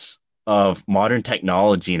influence of modern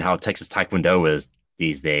technology and how Texas Taekwondo is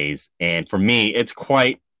these days. And for me, it's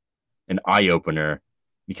quite an eye-opener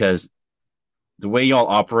because the way y'all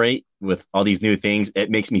operate with all these new things, it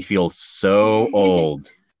makes me feel so old,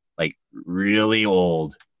 like really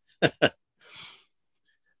old.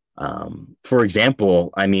 For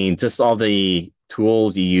example, I mean, just all the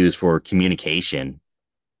tools you use for communication,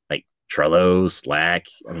 like Trello, Slack.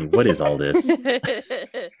 I mean, what is all this?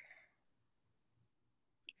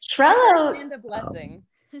 Trello. And a blessing.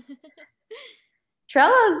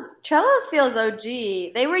 Trello feels OG.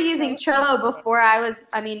 They were using Trello before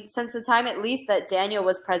since the time at least that Daniel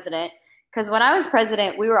was president. Because when I was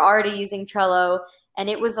president, we were already using Trello, and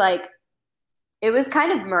it was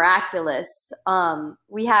kind of miraculous.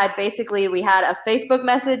 We had a Facebook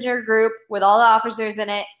Messenger group with all the officers in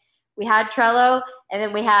it. We had Trello, and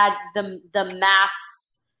then we had the mass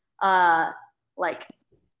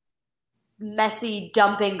messy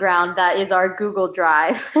dumping ground that is our Google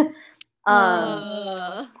Drive.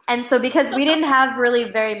 And so because we didn't have really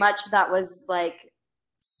very much that was like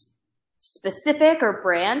specific or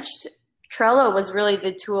branched, Trello was really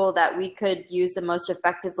the tool that we could use the most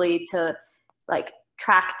effectively to like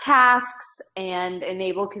track tasks and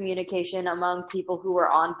enable communication among people who were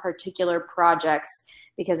on particular projects,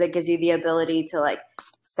 because it gives you the ability to like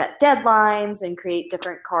set deadlines and create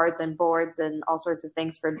different cards and boards and all sorts of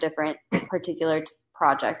things for different particular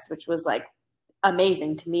projects, which was like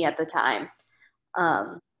amazing to me at the time.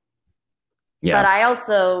 But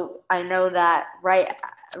I know that right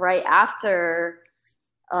after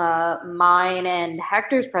mine and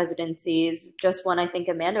Hector's presidencies, just when I think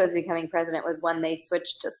Amanda was becoming president, was when they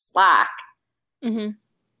switched to Slack,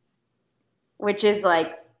 which is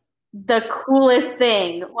like the coolest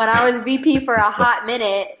thing. When I was VP for a hot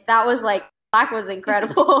minute, that was like, Slack was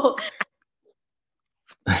incredible.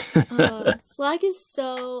 Slack is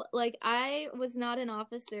so, like, I was not an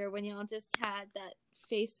officer when y'all just had that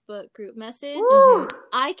Facebook group message. Woo!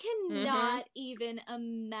 I cannot even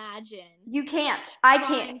imagine. You can't. I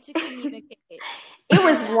can't. To communicate. It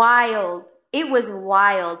was wild. It was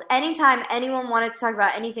wild. Anytime anyone wanted to talk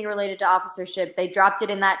about anything related to officership, they dropped it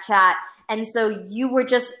in that chat. And so you were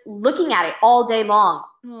just looking at it all day long.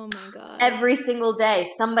 Oh my God. Every single day,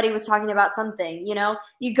 somebody was talking about something, you know?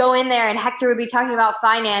 You go in there and Hector would be talking about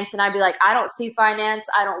finance, and I'd be like, I don't see finance.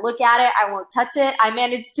 I don't look at it. I won't touch it. I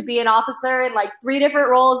managed to be an officer in like 3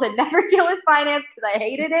 different roles and never deal with finance because I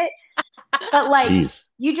hated it. But like, Jeez.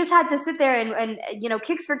 You just had to sit there and, you know,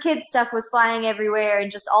 Kicks for Kids stuff was flying everywhere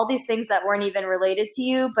and just all these things that weren't even related to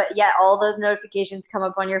you. But yet all those notifications come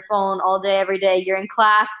up on your phone all day, every day. You're in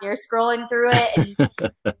class and you're scrolling through it. And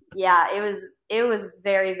yeah, it was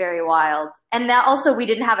very, very wild. And that also, we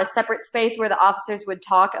didn't have a separate space where the officers would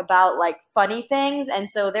talk about like funny things. And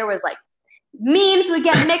so there was like memes would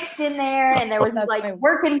get mixed in there, and there was like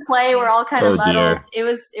work and play were all kind of muddled. Dear.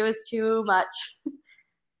 It was too much.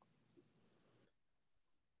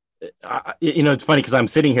 You know, it's funny because I'm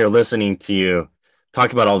sitting here listening to you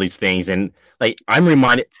talk about all these things, and like I'm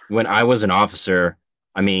reminded when I was an officer.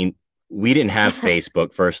 I mean, we didn't have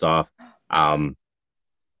Facebook. First off,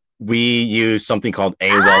 we used something called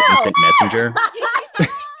AOL Instant Messenger.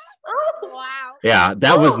 Wow! Yeah,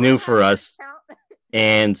 that was new for us,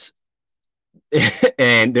 and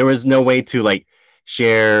there was no way to like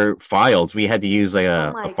share files. We had to use like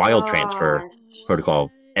a file transfer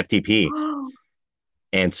protocol, FTP.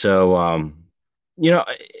 And so, you know,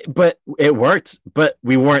 but it worked, but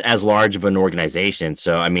we weren't as large of an organization.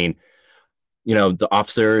 So, I mean, you know, the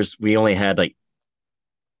officers, we only had like,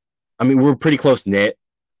 I mean, we were pretty close knit,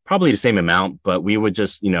 probably the same amount, but we would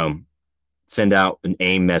just, you know, send out an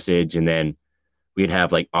AIM message, and then we'd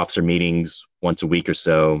have like officer meetings once a week or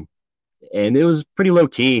so. And it was pretty low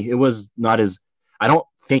key. It was not as, I don't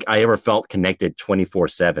think I ever felt connected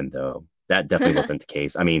 24/7 though. That definitely wasn't the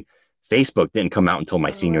case. I mean, Facebook didn't come out until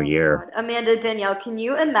my senior year. God. Amanda, Danielle, can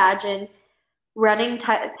you imagine running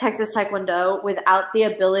Texas Taekwondo without the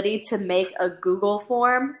ability to make a Google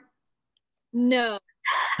form? No.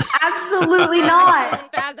 Absolutely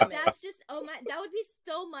not. That's just, oh my, that would be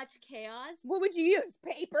so much chaos. What would you use?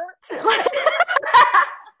 Paper?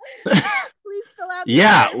 Please fill out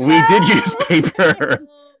yeah, we did use paper.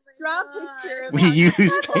 Draw a picture. We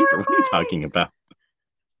used paper. What are you talking about?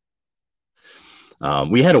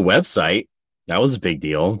 We had a website. That was a big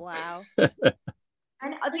deal. Wow.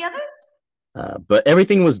 And the other? But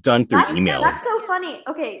everything was done through email. That's so funny.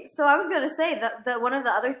 Okay, so I was going to say that one of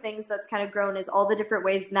the other things that's kind of grown is all the different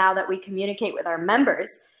ways now that we communicate with our members.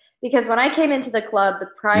 Because when I came into the club, the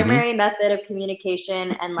primary method of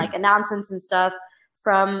communication and like announcements and stuff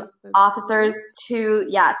from officers to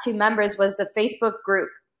members was the Facebook group.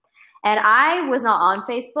 And I was not on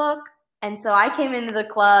Facebook. And so I came into the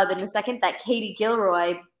club, and the second that Katie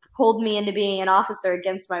Gilroy pulled me into being an officer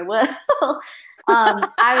against my will,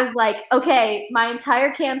 I was like, okay, my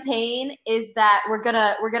entire campaign is that we're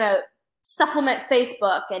gonna supplement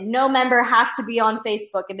Facebook, and no member has to be on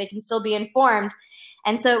Facebook and they can still be informed.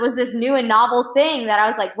 And so it was this new and novel thing that I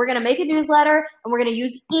was like, we're going to make a newsletter and we're going to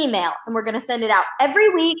use email and we're going to send it out every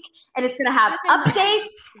week and it's going to have updates.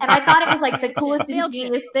 And I thought it was like the coolest and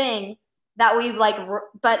genius thing that we like,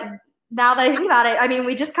 but now that I think about it, I mean,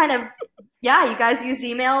 we just kind of, yeah, you guys used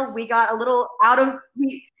email. We got a little out of,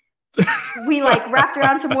 we like wrapped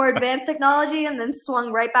around to more advanced technology and then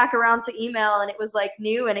swung right back around to email, and it was like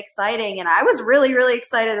new and exciting. And I was really, really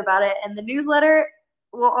excited about it. And the newsletter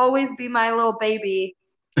will always be my little baby.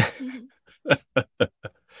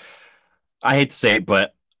 I hate to say it,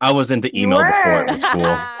 but I was into email before it was cool.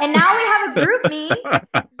 And now we have a group me.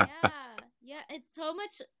 Yeah, it's so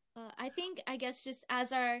much. I guess just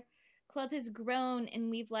as our club has grown and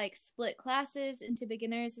we've like split classes into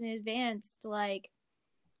beginners and advanced, like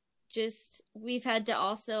just we've had to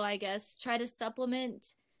also, I guess, try to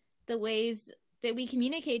supplement the ways that we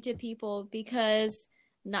communicate to people because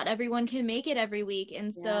not everyone can make it every week.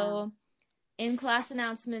 And so in-class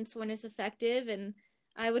announcements weren't as effective, and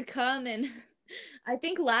I would come and I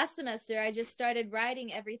think last semester I just started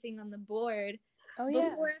writing everything on the board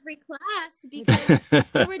before every class because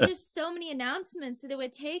there were just so many announcements that it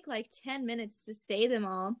would take like 10 minutes to say them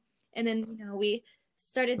all. And then, you know, we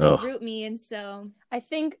started the group me, and so I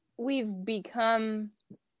think we've become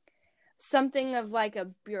something of like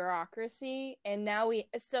a bureaucracy, and now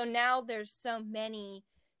there's so many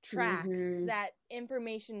tracks that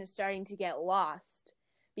information is starting to get lost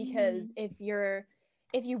because if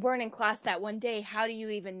you weren't in class that one day, how do you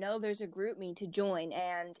even know there's a group me to join?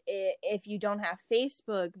 And if you don't have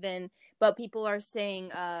Facebook, but people are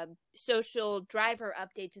saying social driver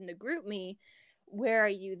updates in the group me, where are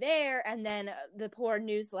you there? And then the poor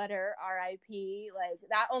newsletter, RIP, like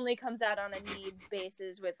that only comes out on a need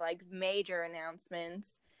basis with like major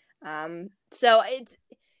announcements. So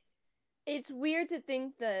it's weird to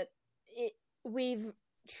think that we've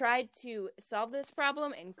tried to solve this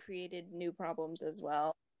problem and created new problems as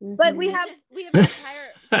well. But we have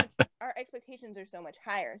higher, our expectations are so much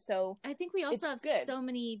higher. So I think we also have so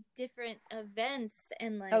many different events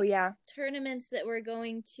and like tournaments that we're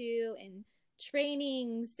going to, and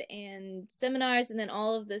trainings and seminars, and then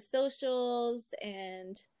all of the socials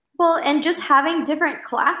and just having different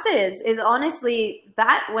classes is honestly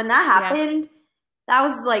when that happened, that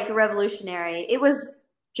was like revolutionary. It was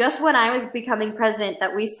just when I was becoming president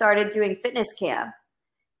that we started doing fitness camp.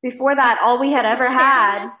 Before that, all we ever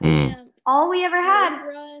had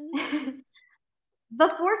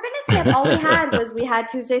before fitness camp, all we had was we had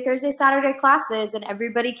Tuesday, Thursday, Saturday classes, and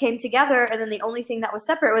everybody came together, and then the only thing that was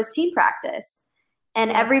separate was team practice. And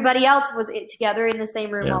everybody else was together in the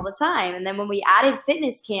same room all the time. And then when we added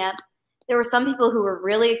fitness camp, there were some people who were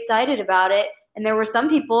really excited about it, and there were some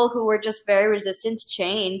people who were just very resistant to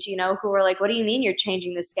change, you know, who were like, what do you mean you're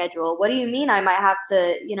changing the schedule? What do you mean I might have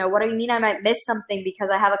to, you know, what do you mean I might miss something because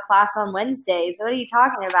I have a class on Wednesdays? What are you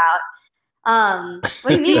talking about?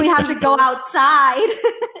 What do you mean we have to go outside?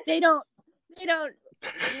 They don't, we're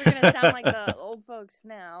going to sound like the old folks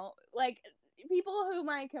now. Like, people who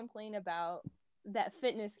might complain about that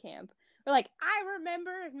fitness camp were like, I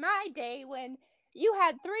remember my day when you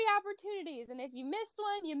had 3 opportunities, and if you missed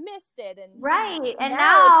one, you missed it. And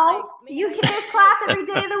now you can there's class every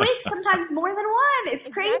day of the week, sometimes more than one. It's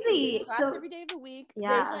crazy. Class every day of the week.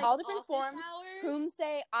 There's like all different forms. Whom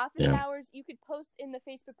say office hours. You could post in the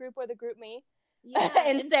Facebook group or the group me.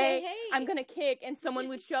 And say, hey, I'm gonna kick, and someone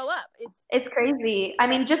would show up. It's crazy. I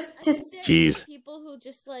mean, just to people who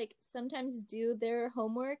just like sometimes do their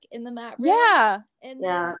homework in the mat room. Yeah. And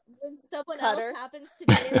then when someone else happens to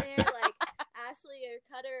be in there, like Ashley or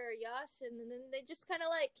Cutter or Yash, and then they just kind of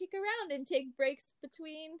like kick around and take breaks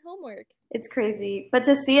between homework. It's crazy. But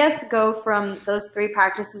to see us go from those 3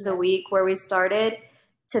 practices a week where we started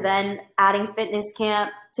to then adding fitness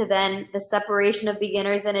camp, to then the separation of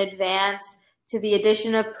beginners and advanced, to the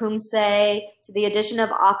addition of PUMSE, to the addition of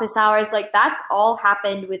office hours, like that's all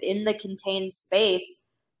happened within the contained space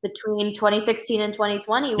between 2016 and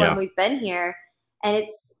 2020 when we've been here. And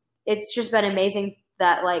it's just been amazing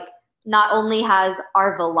that like not only has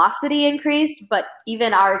our velocity increased, but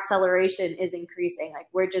even our acceleration is increasing. Like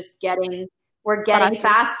we're getting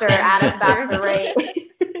faster at a faster rate.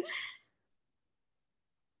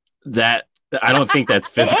 That I don't think that's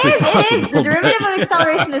physically possible. It is. The derivative of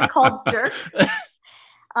acceleration is called jerk.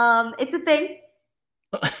 It's a thing.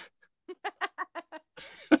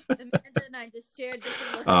 Amanda and I just shared this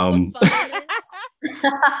in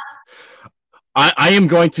the I am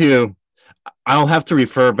going to. I'll have to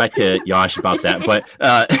refer back to Yash about that, but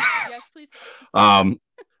yes, please.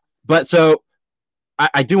 But so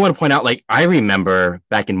I do want to point out, like, I remember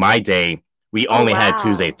back in my day, we only had wow.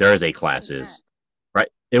 Tuesday, Thursday classes, right?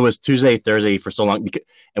 It was Tuesday, Thursday for so long,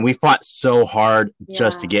 and we fought so hard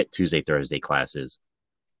just to Yeah. get Tuesday, Thursday classes.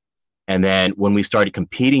 And then when we started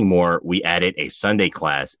competing more, we added a Sunday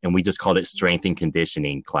class, and we just called it strength and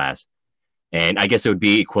conditioning class. And I guess it would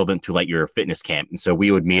be equivalent to like your fitness camp. And so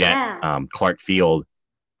we would meet Yeah. at Clark Field,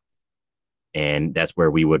 and that's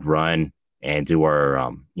where we would run and do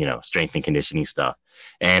our strength and conditioning stuff.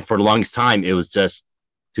 And for the longest time, it was just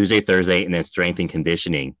Tuesday, Thursday, and then strength and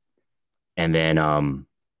conditioning. And then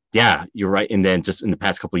yeah, you're right. And then just in the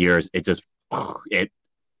past couple of years, it just the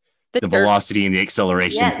velocity and the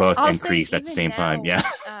acceleration Yes. both I'll say increased at the even same time. now,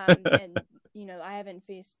 Yeah. and I haven't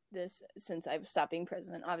faced this since I've stopped being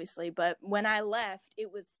president, obviously, but when I left,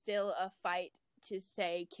 it was still a fight to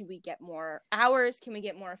say, can we get more hours? Can we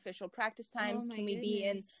get more official practice times? my Can we be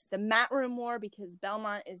in goodness. the mat room more? Because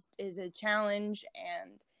Belmont is a challenge,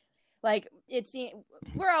 and like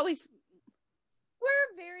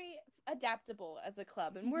we're very adaptable as a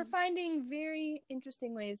club, and we're finding very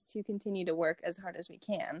interesting ways to continue to work as hard as we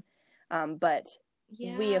can. But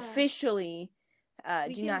Yeah. we officially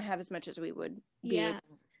We do can- not have as much as we would be Yeah.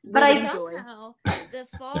 But I- enjoy. Somehow, the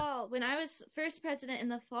fall, when I was first president in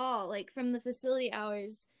the fall, like from the facility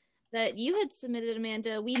hours that you had submitted,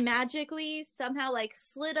 Amanda, we magically somehow like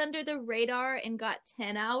slid under the radar and got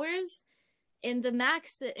 10 hours. And the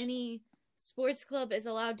max that any sports club is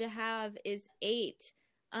allowed to have is 8.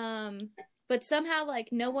 But somehow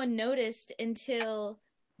like no one noticed until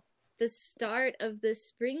the start of the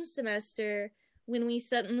spring semester, when we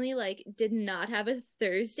suddenly like did not have a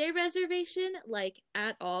Thursday reservation like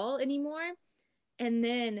at all anymore. And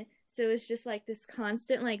then so it's just like this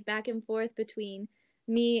constant like back and forth between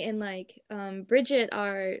me and like Bridget,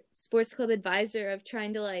 our sports club advisor, of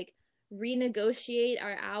trying to like renegotiate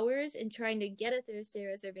our hours and trying to get a Thursday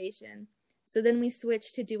reservation. So then we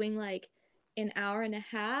switched to doing like an hour and a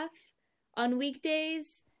half on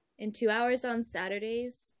weekdays and 2 hours on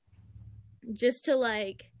Saturdays, just to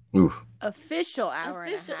like Oof. Official hour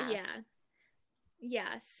and a half.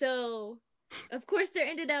 yeah. So of course we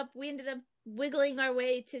ended up wiggling our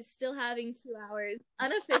way to still having 2 hours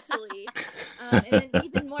unofficially, and then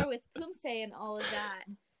even more with Pumse and all of that.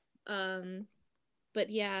 But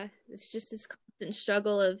yeah, it's just this constant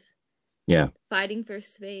struggle of fighting for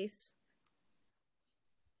space.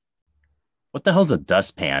 What the hell's a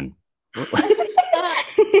dustpan?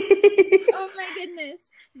 Oh my goodness,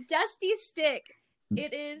 Dusty Stick.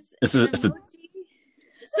 It is It's an a- emoji.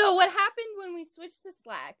 So what happened when we switched to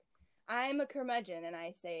Slack? I'm a curmudgeon, and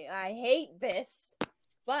I say, I hate this,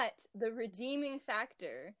 but the redeeming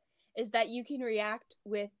factor is that you can react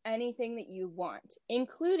with anything that you want,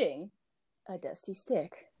 including a dusty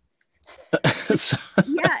stick. So-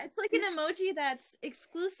 Yeah, it's like an emoji that's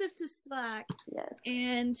exclusive to Slack, Yes.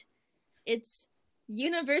 and it's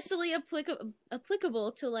universally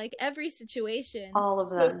applicable to like every situation. All of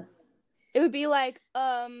them. It would be like,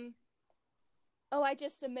 oh, I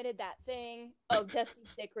just submitted that thing. Oh, dusty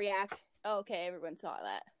stick react. Oh, okay, everyone saw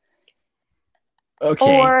that.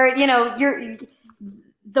 okay. Or,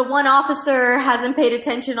 the one officer hasn't paid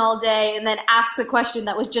attention all day and then asks a question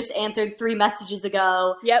that was just answered 3 messages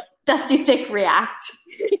ago. Yep. Dusty stick react.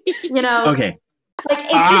 Okay. Like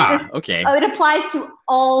it Okay. it applies to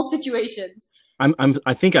all situations.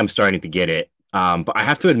 I think I'm starting to get it. But I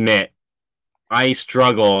have to admit, I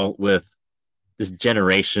struggle with this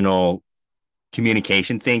generational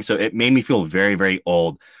communication thing. So it made me feel very, very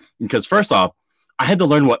old. Because first off, I had to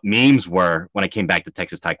learn what memes were when I came back to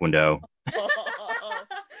Texas Taekwondo.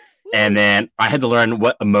 And then I had to learn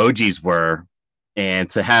what emojis were. And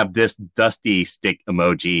to have this dusty stick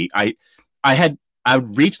emoji, I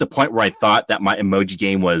reached the point where I thought that my emoji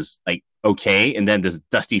game was like okay, and then this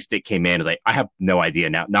dusty stick came in. It's like, I have no idea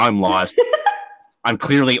now. Now I'm lost. I'm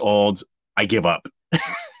clearly old. I give up.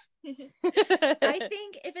 I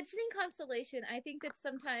think if it's any consolation, I think that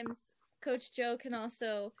sometimes Coach Joe can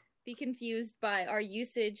also be confused by our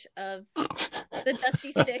usage of the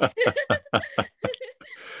dusty stick.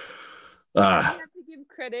 I have to give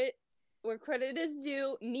credit where credit is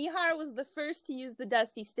due. Nihar was the first to use the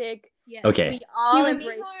dusty stick. Yes. Okay. We all Nihar,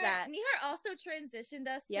 embraced that. Nihar also transitioned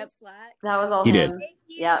us to Slack. That was all He him. did. Thank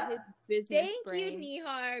you. Yeah. His business Thank brain. you,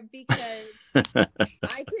 Nihar, because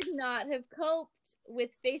I could not have coped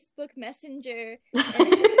with Facebook Messenger and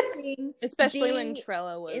everything Especially when being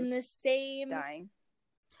Trello was in the same. dying.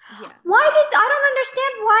 Yeah. I don't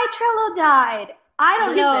understand why Trello died. I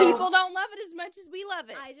don't Because know. people don't love it as much as we love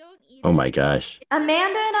it. I don't either. Oh my gosh.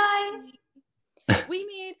 Amanda and I. We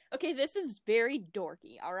made, okay, this is very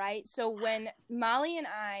dorky, all right? So when Molly and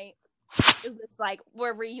I it was like,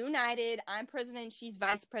 we're reunited. I'm president. She's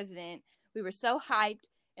vice president. We were so hyped.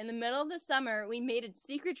 In the middle of the summer, we made a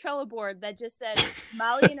secret Trello board that just said,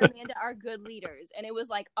 Molly and Amanda are good leaders. And it was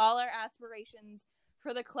like all our aspirations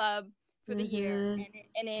for the club for the year.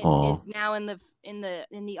 And it is now in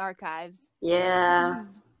the archives. Yeah.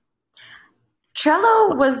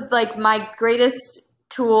 Trello was like my greatest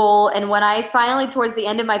tool, and when I finally towards the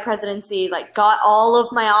end of my presidency like got all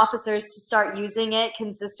of my officers to start using it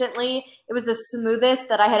consistently, it was the smoothest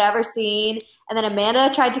that I had ever seen. And then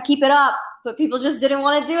Amanda tried to keep it up, but people just didn't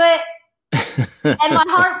want to do it. And my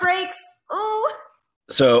heart breaks. Oh.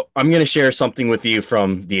 So I'm going to share something with you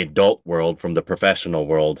from the adult world, from the professional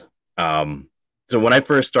world. So when I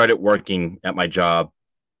first started working at my job,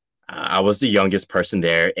 I was the youngest person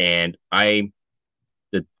there, and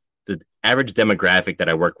the average demographic that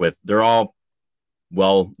I work with, they're all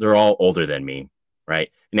older than me,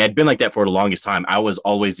 right? And it had been like that for the longest time. I was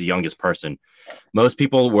always the youngest person. Most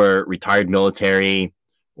people were retired military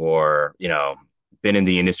or, been in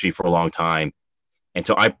the industry for a long time. And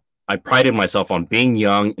so I prided myself on being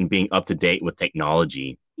young and being up to date with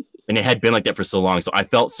technology. And it had been like that for so long. So I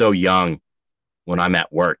felt so young when I'm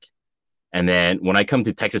at work. And then when I come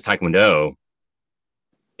to Texas Taekwondo,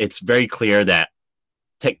 it's very clear that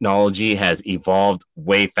technology has evolved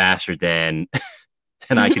way faster than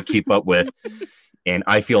I could keep up with. And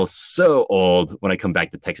I feel so old when I come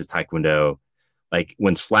back to Texas Taekwondo. Like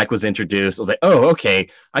when Slack was introduced, I was like, oh, okay,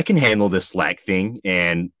 I can handle this Slack thing.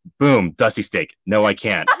 And boom, Dusty Stick. No, I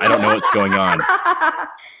can't. I don't know what's going on.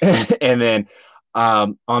 And then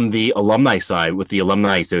on the alumni side, with the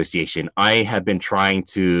Alumni Association, I have been trying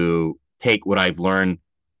to take what I've learned,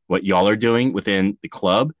 what y'all are doing within the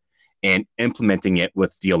club, and implementing it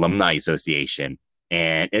with the Alumni Association.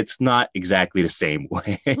 And it's not exactly the same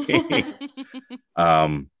way.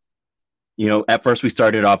 At first we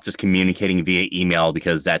started off just communicating via email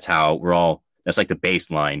because that's like the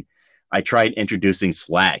baseline. I tried introducing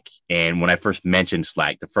Slack. And when I first mentioned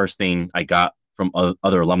Slack, the first thing I got from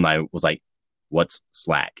other alumni was like, what's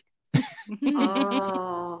Slack?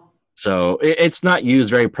 Oh. So it's not used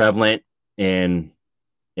very prevalent in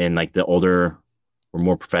like the older or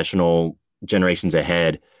more professional generations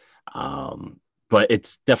ahead. But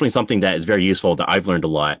it's definitely something that is very useful that I've learned a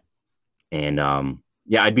lot. And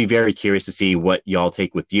I'd be very curious to see what y'all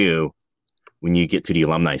take with you when you get to the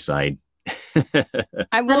alumni side.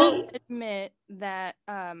 I will admit that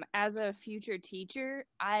as a future teacher,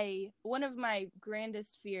 one of my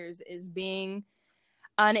grandest fears is being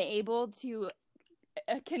unable to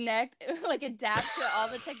connect, like adapt to all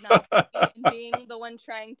the technology and being the one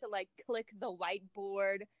trying to like click the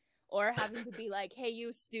whiteboard or having to be like, hey,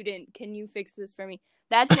 you student, can you fix this for me?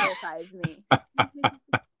 That terrifies me.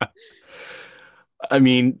 I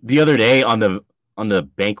mean, the other day on the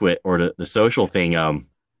banquet or the social thing,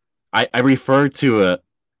 I referred to a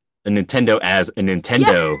Nintendo as a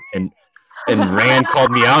Nintendo, and Rand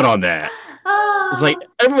called me out on that. It's like,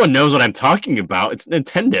 everyone knows what I'm talking about. It's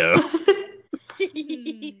Nintendo.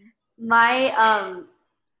 My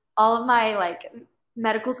all of my like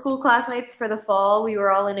medical school classmates for the fall, we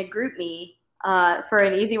were all in a group me for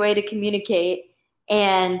an easy way to communicate.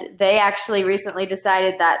 And they actually recently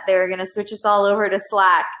decided that they were going to switch us all over to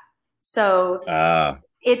Slack. So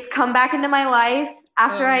it's come back into my life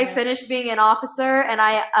after I finished being an officer, and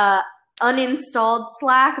I uninstalled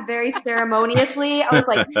Slack very ceremoniously. I was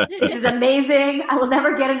like, this is amazing. I will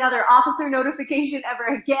never get another officer notification ever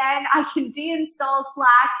again. I can deinstall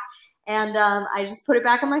Slack. And I just put it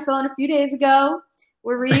back on my phone a few days ago.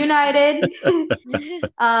 We're reunited.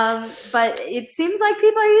 But it seems like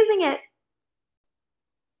people are using it.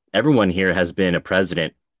 Everyone here has been a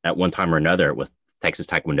president at one time or another with Texas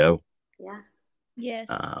Taekwondo. Yeah. Yes.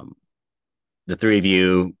 The three of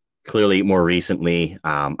you, clearly more recently,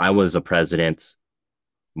 I was a president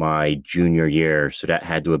my junior year, so that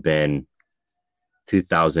had to have been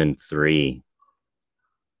 2003.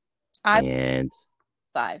 And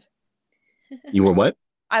 5. You were what?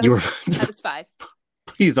 I was 5.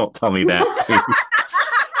 Please don't tell me that.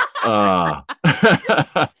 Wow.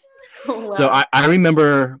 So I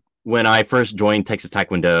remember when I first joined Texas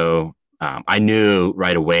Taekwondo, I knew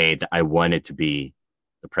right away that I wanted to be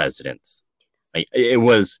the president. Like, it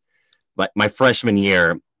was like my freshman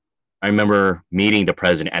year. I remember meeting the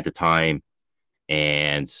president at the time,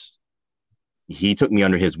 and he took me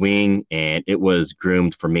under his wing, and it was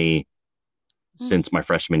groomed for me since my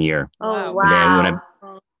freshman year. Oh, Wow.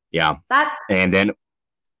 wow. And then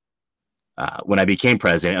when I became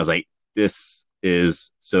president, I was like, this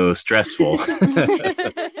is so stressful.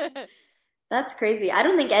 That's crazy. I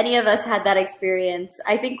don't think any of us had that experience.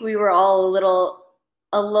 I think we were all a little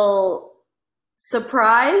a little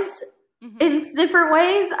surprised in different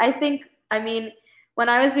ways. I mean, when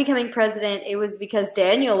I was becoming president, it was because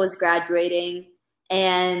Daniel was graduating,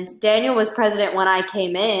 and Daniel was president when I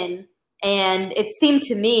came in. And it seemed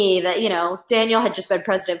to me that, Daniel had just been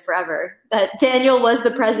president forever, that Daniel was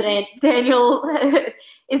the president. Daniel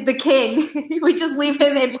is the king. We just leave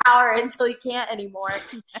him in power until he can't anymore.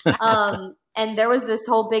 And there was this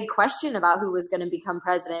whole big question about who was going to become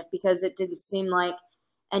president, because it didn't seem like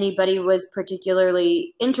anybody was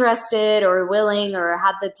particularly interested or willing or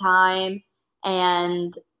had the time.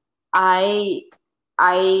 And I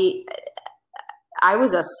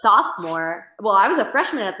was a sophomore. Well, I was a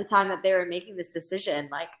freshman at the time that they were making this decision.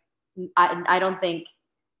 Like, I don't think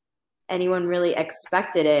anyone really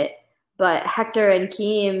expected it. But Hector and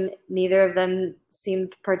Keem, neither of them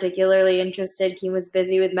seemed particularly interested. Keem was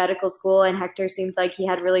busy with medical school, and Hector seemed like he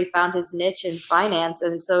had really found his niche in finance.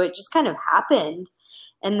 And so it just kind of happened.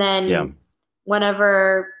 And then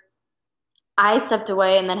whenever I stepped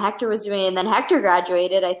away, and then Hector was doing it, and then Hector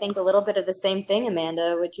graduated, I think a little bit of the same thing,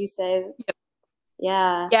 Amanda, would you say? Yep.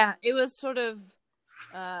 Yeah, it was sort of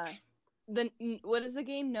what is the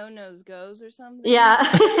game? No Nose Goes or something. Yeah.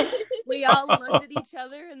 We all looked at each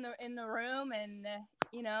other in the room, and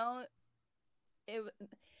it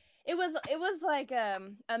was like a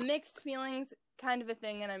mixed feelings kind of a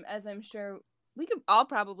thing, and as I'm sure we could all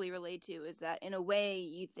probably relate to, is that in a way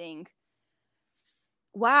you think,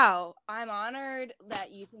 wow, I'm honored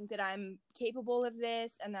that you think that I'm capable of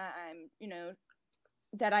this, and that I'm,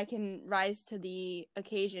 that I can rise to the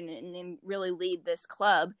occasion and really lead this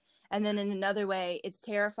club. And then in another way, it's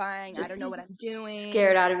terrifying. I don't know what I'm doing.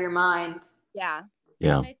 Scared out of your mind. Yeah.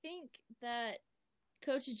 Yeah. I think that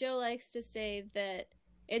Coach Joe likes to say that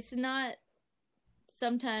it's not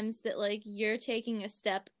sometimes that, like, you're taking a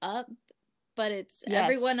step up, but it's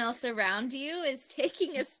everyone else around you is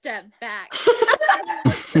taking a step back.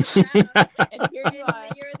 And here you are.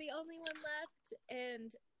 You're the only one left.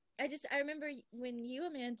 And I remember when you,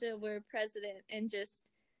 Amanda, were president, and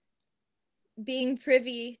just being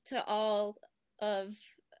privy to all of,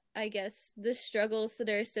 I guess, the struggles that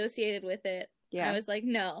are associated with it. Yeah. I was like,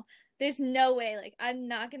 no, there's no way. Like, I'm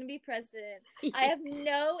not going to be president. I have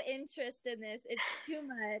no interest in this. It's too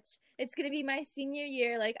much. It's going to be my senior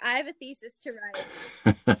year. Like, I have a thesis to write.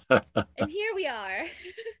 And here we are.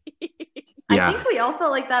 Yeah. I think we all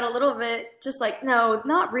felt like that a little bit. Just like, no,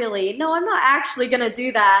 not really. No, I'm not actually going to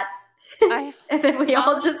do that. And then we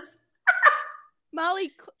all just...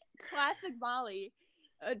 Molly, classic Molly,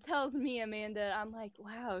 tells me, Amanda, I'm like,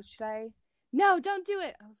 wow, should I? No, don't do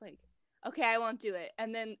it. I was like, okay, I won't do it.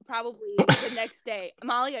 And then probably the next day,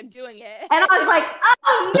 Molly, I'm doing it. And I was like,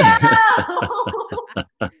 oh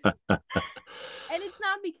no! And it's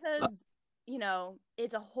not because,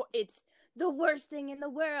 it's the worst thing in the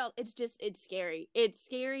world. It's just, it's scary. It's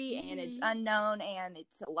scary, and it's unknown, and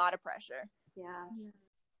it's a lot of pressure. Yeah.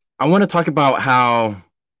 I want to talk about how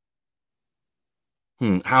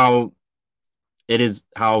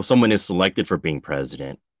someone is selected for being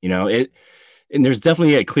president. And there's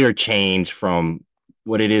definitely a clear change from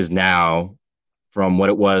what it is now from what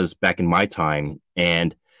it was back in my time.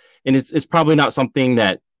 And it's probably not something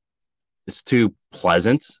that is too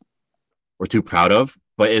pleasant or too proud of,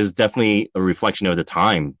 but is definitely a reflection of the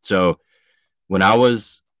time. So when I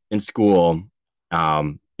was in school,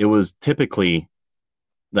 it was typically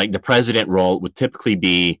like the president role would typically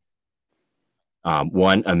be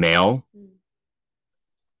one, a male,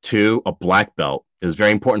 two, a black belt. It was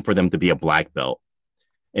very important for them to be a black belt.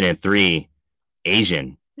 And then three,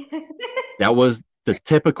 Asian. That was the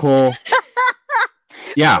typical.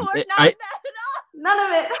 Yeah. None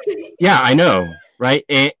of it. Yeah, I know. Right.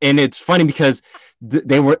 And it's funny because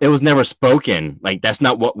it was never spoken. Like, that's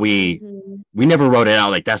not what we never wrote it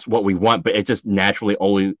out. Like, that's what we want, but it just naturally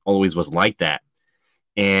always was like that.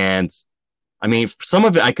 And I mean, some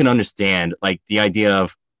of it I can understand, like the idea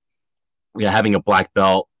of having a black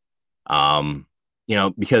belt,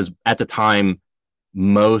 because at the time,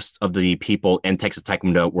 most of the people in Texas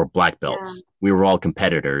Taekwondo were black belts. Yeah. We were all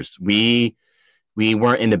competitors. We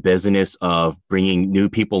weren't in the business of bringing new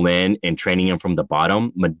people in and training them from the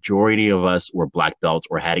bottom. Majority of us were black belts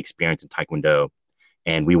or had experience in Taekwondo,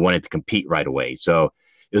 and we wanted to compete right away. So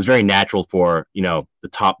it was very natural for, the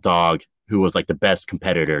top dog, who was like the best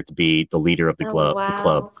competitor, to be the leader of the club. Wow. The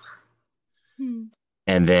club.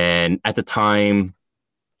 And then at the time,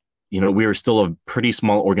 we were still a pretty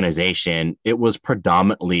small organization. It was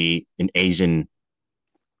predominantly an Asian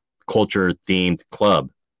culture themed club.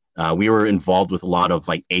 We were involved with a lot of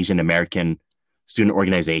like Asian American student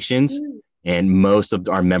organizations, and most of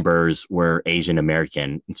our members were Asian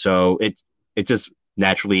American. And so it just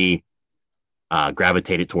naturally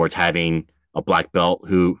gravitated towards having a black belt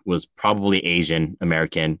who was probably Asian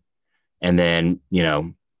American. And then,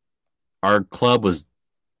 our club was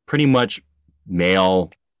pretty much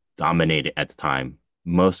male dominated at the time.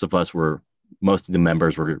 Most of the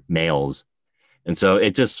members were males. And so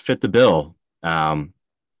it just fit the bill.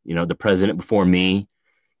 The president before me,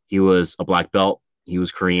 he was a black belt. He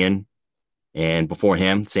was Korean. And before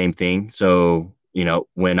him, same thing. So,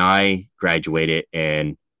 when I graduated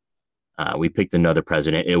and we picked another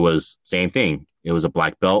president, it was same thing. It was a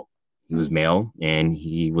black belt. He was male and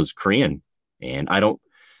he was Korean. And I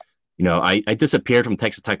disappeared from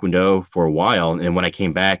Texas Taekwondo for a while. And when I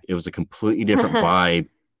came back, it was a completely different vibe.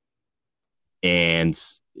 And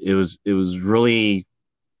it was really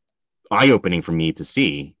eye-opening for me to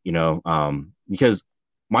see, because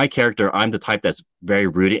my character, I'm the type that's very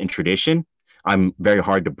rooted in tradition. I'm very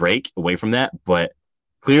hard to break away from that. But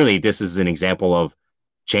clearly, this is an example of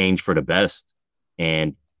change for the best.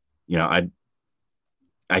 And,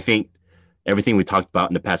 I think everything we talked about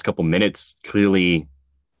in the past couple minutes clearly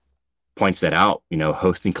points that out,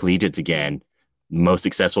 hosting collegiates again, most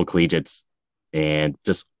successful collegiates, and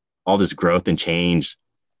just all this growth and change.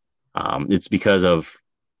 It's because of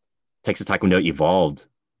Texas Taekwondo evolved.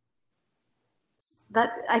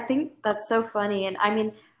 That I think that's so funny. And I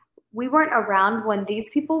mean, we weren't around when these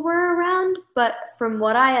people were around, but from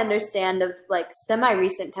what I understand of like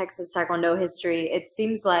semi-recent Texas Taekwondo history, it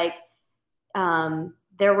seems like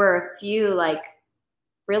there were a few like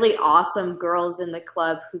really awesome girls in the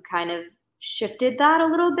club who kind of shifted that a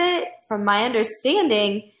little bit. From my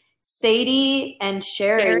understanding, Sadie and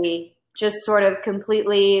Sherry just sort of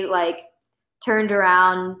completely like turned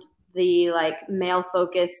around the like male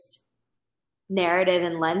focused narrative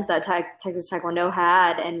and lens that Texas Taekwondo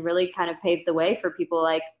had and really kind of paved the way for people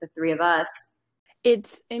like the three of us.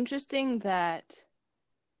 It's interesting that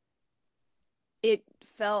it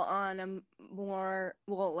fell on a more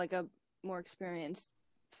experienced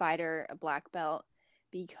fighter, a black belt,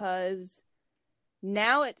 because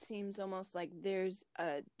now it seems almost like there's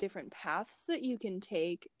different paths that you can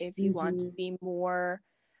take if you want to be more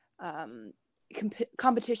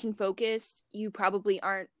competition focused. You probably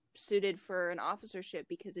aren't suited for an officership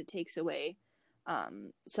because it takes away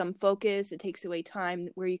some focus. It takes away time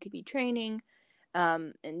where you could be training,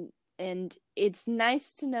 and it's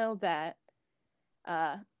nice to know that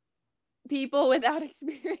people without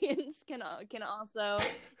experience can also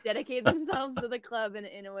dedicate themselves to the club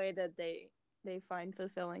in a way that they find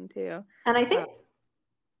fulfilling too. And I think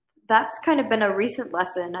that's kind of been a recent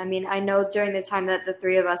lesson. I mean, I know during the time that the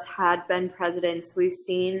three of us had been presidents, we've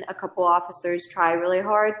seen a couple officers try really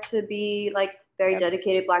hard to be like very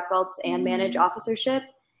dedicated black belts and manage officership.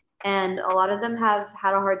 And a lot of them have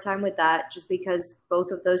had a hard time with that just because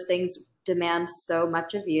both of those things demand so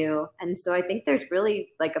much of you. And so I think there's really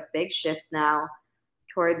like a big shift now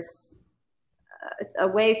towards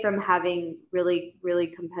away from having really, really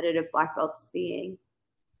competitive black belts being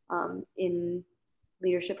in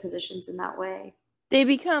leadership positions in that way. They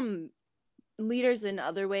become leaders in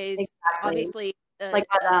other ways. Exactly. Obviously,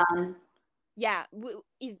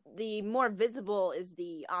 the more visible is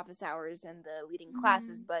the office hours and the leading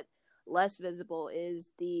classes, but less visible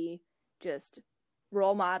is the just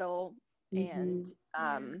role model and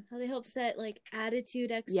how they help set like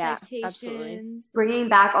attitude expectations. Bringing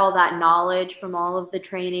back all that knowledge from all of the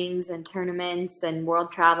trainings and tournaments and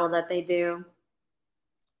world travel that they do.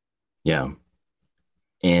 Yeah.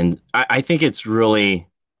 And I think that's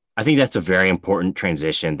a very important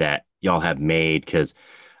transition that y'all have made, because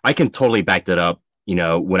I can totally back that up.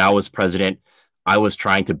 When I was president, I was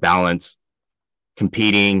trying to balance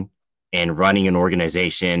competing and running an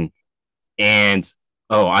organization, and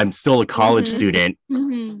I'm still a college student,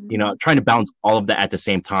 trying to balance all of that at the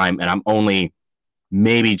same time. And I'm only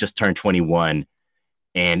maybe just turned 21.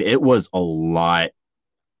 And it was a lot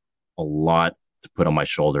to put on my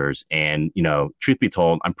shoulders. And, truth be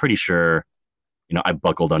told, I'm pretty sure, I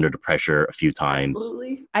buckled under the pressure a few times.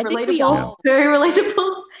 Absolutely. I think we all very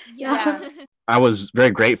relatable. Yeah. I was very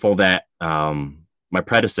grateful that my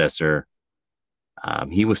predecessor,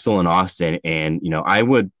 he was still in Austin, and,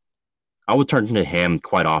 I would turn to him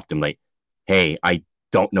quite often, like, hey, I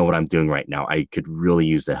don't know what I'm doing right now. I could really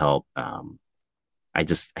use the help. I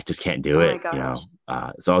just can't do it,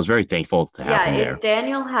 so I was very thankful to have him there.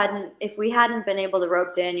 If we hadn't been able to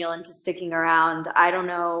rope Daniel into sticking around, I don't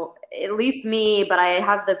know, at least me, but I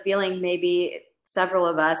have the feeling maybe several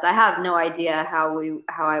of us, I have no idea how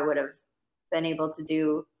I would have been able to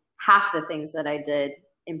do half the things that I did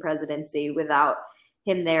in presidency without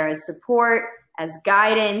him there as support, as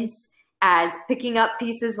guidance, as picking up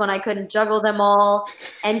pieces when I couldn't juggle them all,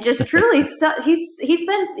 and just truly,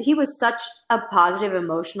 he was such a positive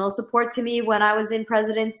emotional support to me when I was in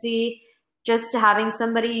presidency. Just having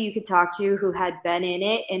somebody you could talk to who had been in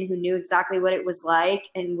it and who knew exactly what it was like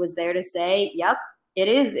and was there to say, "Yep, it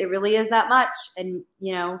is. It really is that much," and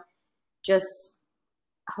just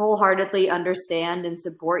wholeheartedly understand and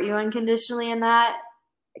support you unconditionally in that.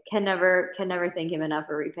 Can never thank him enough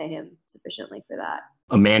or repay him sufficiently for that.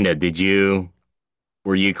 Amanda,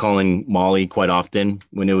 were you calling Molly quite often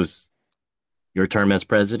when it was your term as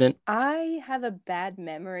president? I have a bad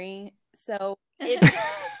memory, so it's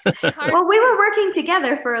hard. Well, we were working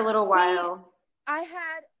together for a little while. I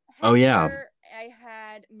had Hector, Oh, yeah. I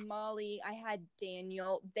had Molly, I had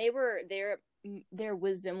Daniel. They were there. Their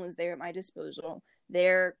wisdom was there at my disposal.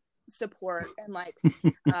 Their support and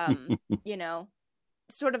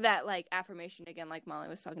sort of that like affirmation again, like Molly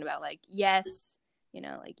was talking about, like, yes,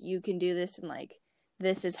 like you can do this and like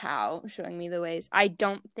this is how, showing me the ways. I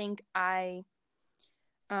don't think I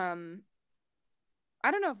don't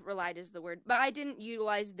know if relied is the word, but I didn't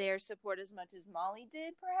utilize their support as much as Molly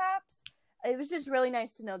did, perhaps. It was just really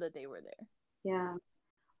nice to know that they were there. Yeah.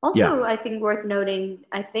 Also, I think worth noting,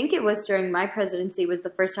 I think it was during my presidency was the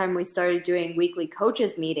first time we started doing weekly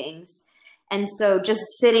coaches meetings. And so just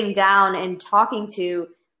sitting down and talking to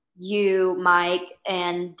you, Mike,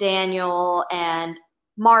 and Daniel, and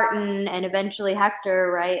Martin, and eventually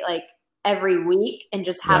Hector, right? Like every week, and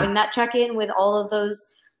just having that check-in with all of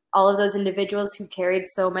those individuals who carried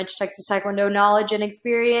so much Texas Taekwondo knowledge and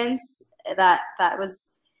experience, it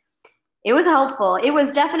was helpful. It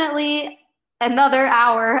was definitely another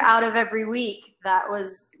hour out of every week that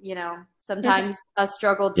was, sometimes a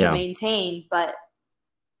struggle to maintain, but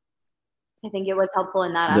I think it was helpful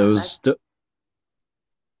in that aspect.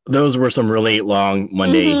 Those were some really long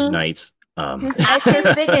Monday nights. After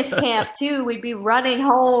fitness camp too, we'd be running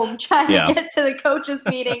home trying to get to the coaches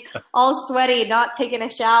meeting, all sweaty, not taking a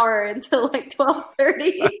shower until like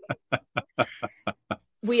 12:30.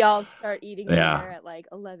 We all start eating dinner at like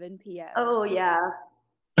 11 p.m. Oh yeah.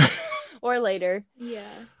 Or later. Yeah.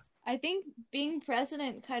 I think being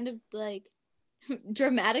president kind of like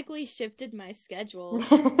dramatically shifted my schedule.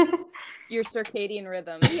 Your circadian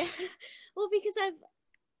rhythm. Yeah. Well, because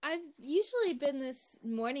I've usually been this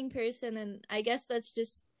morning person, and I guess that's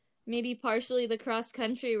just maybe partially the cross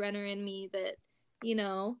country runner in me that,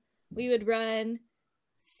 we would run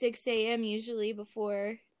 6 a.m. usually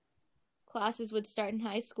before classes would start in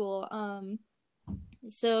high school.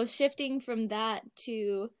 So shifting from that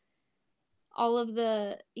to all of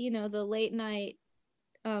the, the late night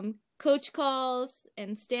coach calls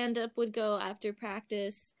and stand-up would go after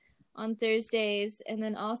practice on Thursdays, and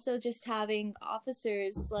then also just having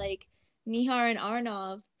officers like Nihar and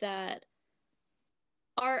Arnav that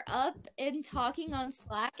are up and talking on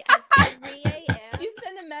Slack at 3 a.m. You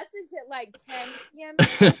send a message at like 10 p.m. or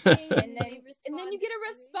something, and then you get a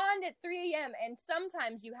respond at 3 a.m. and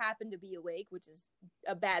sometimes you happen to be awake, which is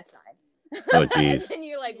a bad sign. Oh, geez. And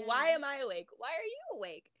you're like, why am I awake? Why are you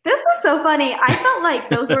awake? This was so funny. I felt like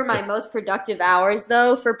those were my most productive hours,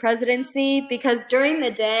 though, for presidency, because during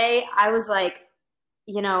the day, I was like,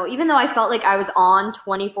 even though I felt like I was on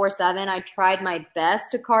 24/7, I tried my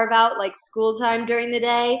best to carve out like school time during the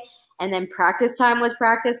day, and then practice time was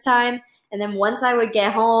practice time. And then once I would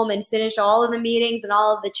get home and finish all of the meetings and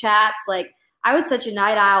all of the chats, like, I was such a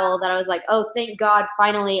night owl that I was like, oh, thank God,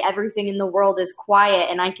 finally everything in the world is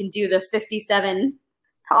quiet and I can do the 57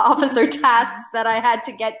 officer tasks that I had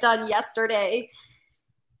to get done yesterday.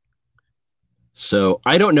 So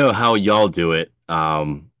I don't know how y'all do it.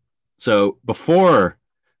 So before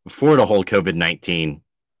the whole COVID-19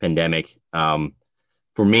 pandemic,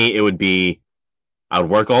 for me, it would be, I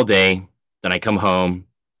would work all day, then I come home,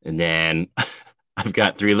 and then I've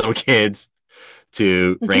got 3 little kids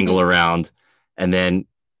to wrangle around. And then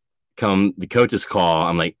come the coach's call,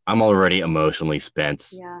 I'm like, I'm already emotionally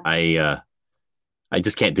spent. Yeah. I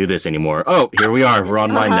just can't do this anymore. Oh, here we are. We're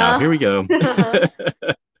online now. Here we go.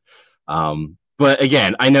 But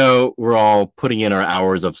again, I know we're all putting in our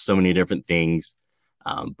hours of so many different things.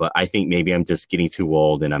 But I think maybe I'm just getting too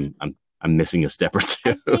old and I'm missing a step or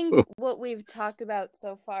two. I think what we've talked about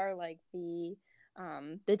so far, like the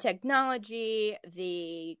technology,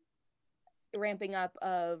 the ramping up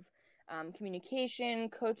of communication,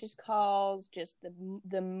 coaches' calls, just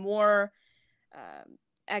the more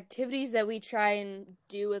activities that we try and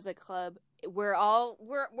do as a club. We're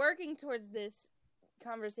working towards this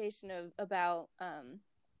conversation about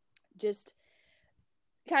just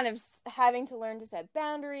kind of having to learn to set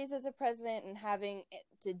boundaries as a president and having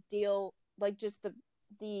to deal, like, just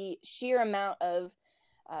the sheer amount of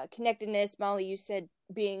connectedness. Molly, you said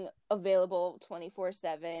being available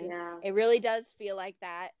 24/7. Yeah. It really does feel like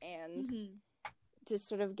that, and just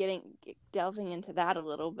sort of delving into that a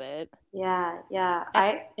little bit. Yeah.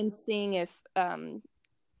 And seeing if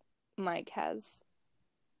Mike has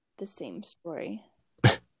the same story.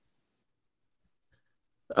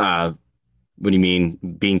 What do you mean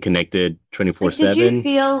being connected 24/7? Did you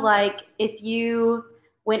feel like if you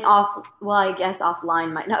went off, well, I guess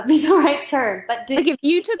offline might not be the right term, but if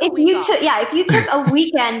you took a week off. If you took a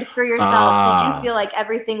weekend for yourself, did you feel like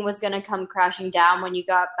everything was going to come crashing down when you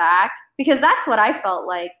got back? Because that's what I felt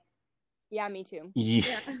like. Yeah, me too.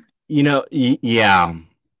 Yeah. Yeah.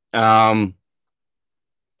 And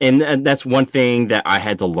that's one thing that I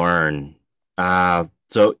had to learn.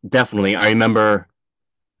 So definitely, I remember.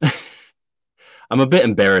 I'm a bit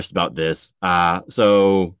embarrassed about this.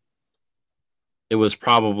 So it was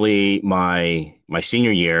probably my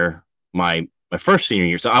senior year, my first senior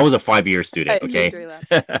year. So I was a 5-year student. Okay. Victory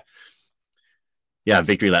lap. Yeah,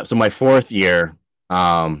 victory lap. So my 4th year,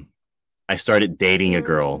 I started dating a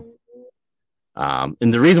girl.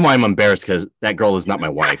 And the reason why I'm embarrassed because that girl is not my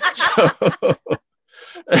wife. So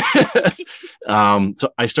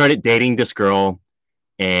I started dating this girl,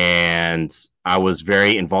 and I was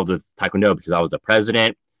very involved with Taekwondo because I was the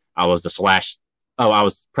president. I was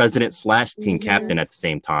president / team captain at the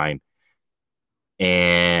same time.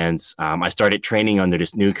 And I started training under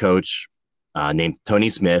this new coach named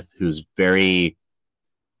Tony Smith, who's very,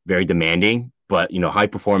 very demanding, but, high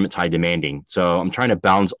performance, high demanding. So I'm trying to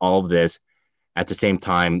balance all of this at the same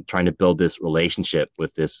time, trying to build this relationship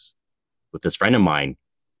with this friend of mine.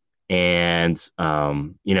 And,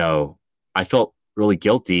 I felt really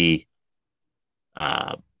guilty.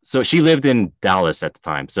 So she lived in Dallas at the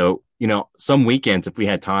time. So, some weekends, if we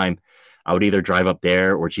had time, I would either drive up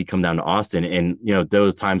there or she'd come down to Austin. And,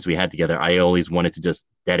 those times we had together, I always wanted to just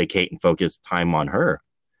dedicate and focus time on her.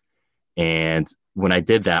 And when I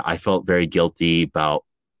did that, I felt very guilty about,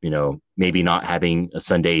 maybe not having a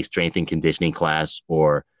Sunday strength and conditioning class,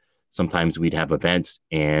 or sometimes we'd have events.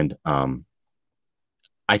 And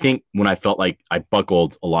I think when I felt like I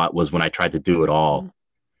buckled a lot was when I tried to do it all.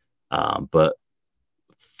 But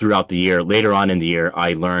throughout the year, later on in the year,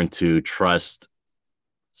 I learned to trust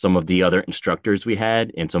some of the other instructors we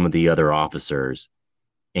had and some of the other officers.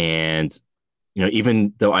 And,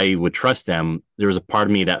 even though I would trust them, there was a part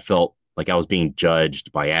of me that felt like I was being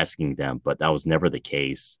judged by asking them, but that was never the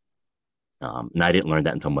case. And I didn't learn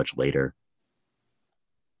that until much later.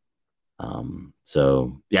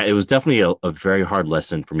 So yeah, it was definitely a very hard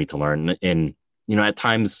lesson for me to learn. And, at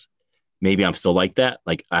times maybe I'm still like that.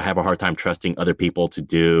 Like I have a hard time trusting other people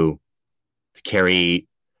to carry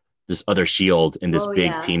this other shield in this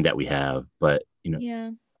big team that we have. But,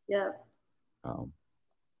 Yeah.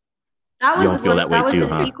 That was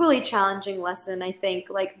an equally challenging lesson, I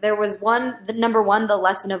think. Like there was number one, the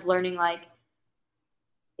lesson of learning, like,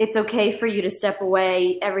 it's okay for you to step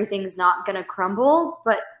away. Everything's not going to crumble.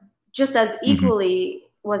 But just as equally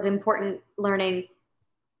was important learning,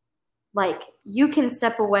 like you can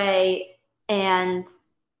step away and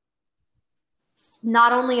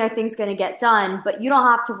not only are things going to get done, but you don't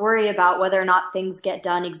have to worry about whether or not things get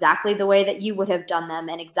done exactly the way that you would have done them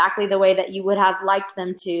and exactly the way that you would have liked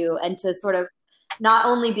them to, and to sort of not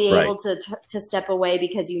only be able to step away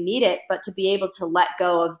because you need it, but to be able to let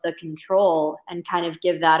go of the control and kind of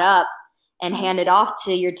give that up and hand it off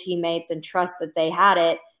to your teammates and trust that they had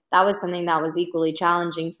it. That was something that was equally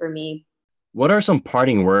challenging for me. What are some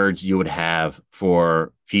parting words you would have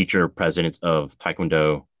for future presidents of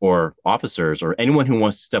Taekwondo or officers or anyone who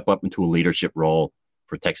wants to step up into a leadership role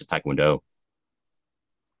for Texas Taekwondo?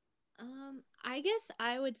 I guess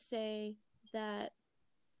I would say that,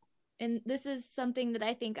 and this is something that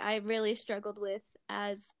I think I really struggled with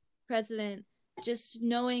as president, just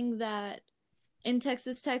knowing that in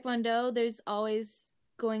Texas Taekwondo, there's always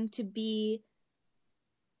going to be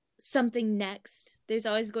something next. There's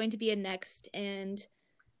always going to be a next, and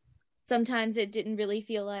sometimes it didn't really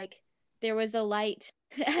feel like there was a light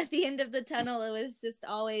at the end of the tunnel. It was just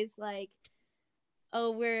always like,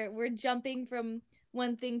 oh, we're jumping from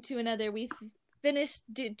one thing to another. We've finished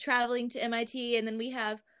traveling to MIT, and then we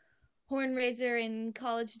have Hornraiser and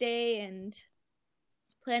College Day and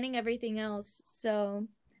planning everything else. So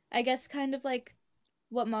I guess kind of like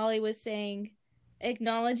what Molly was saying,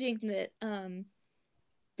 acknowledging that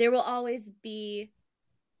there will always be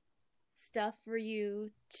stuff for you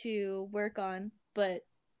to work on, but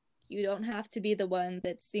you don't have to be the one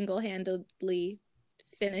that single-handedly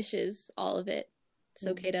finishes all of it. It's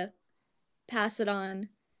okay to pass it on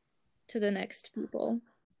to the next people.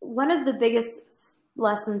 One of the biggest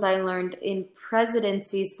lessons I learned in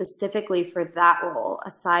presidency specifically for that role,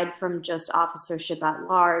 aside from just officership at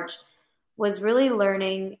large, was really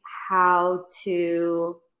learning how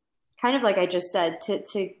to kind of like I just said,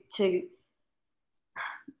 to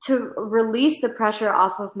release the pressure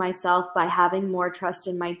off of myself by having more trust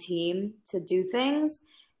in my team to do things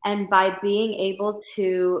and by being able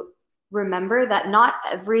to remember that not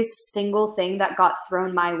every single thing that got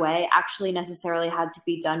thrown my way actually necessarily had to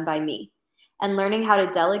be done by me, and learning how to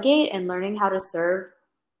delegate and learning how to serve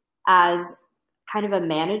as kind of a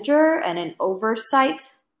manager and an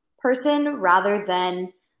oversight person rather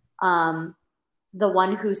than the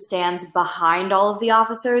one who stands behind all of the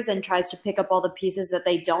officers and tries to pick up all the pieces that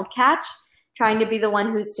they don't catch, trying to be the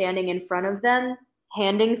one who's standing in front of them,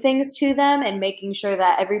 handing things to them and making sure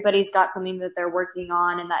that everybody's got something that they're working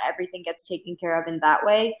on and that everything gets taken care of in that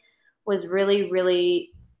way was really, really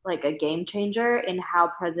like a game changer in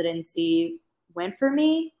how presidency went for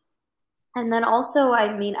me. And then also,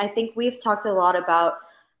 I mean, I think we've talked a lot about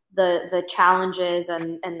the challenges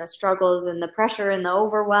and the struggles and the pressure and the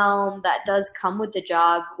overwhelm that does come with the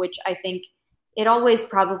job, which I think it always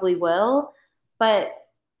probably will. But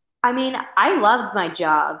I mean, I loved my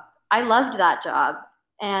job. I loved that job.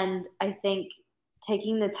 And I think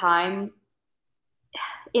taking the time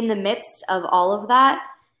in the midst of all of that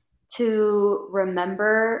to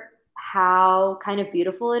remember how kind of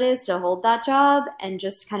beautiful it is to hold that job and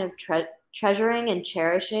just kind of treasuring and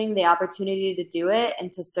cherishing the opportunity to do it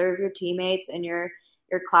and to serve your teammates and your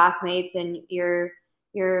classmates and your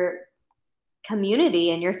community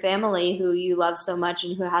and your family who you love so much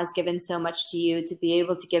and who has given so much to you, to be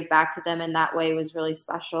able to give back to them in that way was really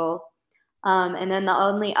special. And then the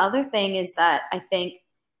only other thing is that I think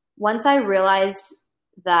once I realized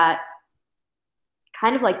that,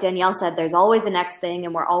 kind of like Danielle said, there's always the next thing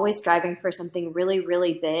and we're always striving for something really,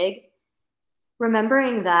 really big.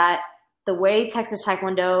 Remembering that the way Texas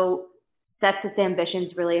Taekwondo sets its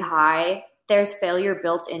ambitions really high, there's failure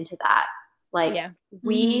built into that. Like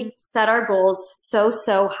we set our goals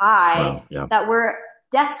so high that we're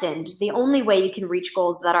destined. The only way you can reach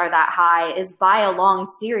goals that are that high is by a long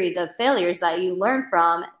series of failures that you learn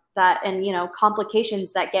from that, and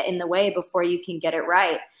complications that get in the way before you can get it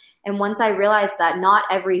right. And once I realized that not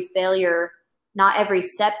every failure, not every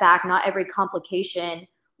setback, not every complication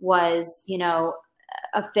was,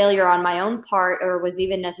 a failure on my own part or was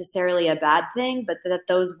even necessarily a bad thing, but that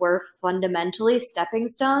those were fundamentally stepping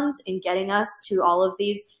stones in getting us to all of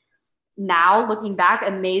these, now looking back,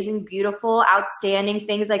 amazing, beautiful, outstanding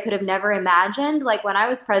things I could have never imagined. Like when I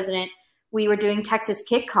was president, we were doing Texas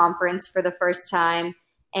Kick Conference for the first time.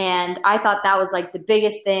 And I thought that was like the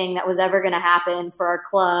biggest thing that was ever going to happen for our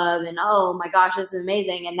club. And oh my gosh, this is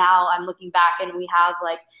amazing. And now I'm looking back and we have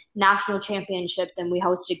like national championships and we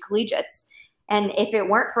hosted collegiates. And if it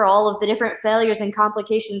weren't for all of the different failures and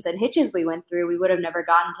complications and hitches we went through, we would have never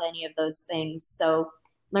gotten to any of those things. So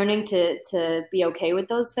learning to be okay with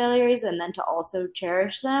those failures and then to also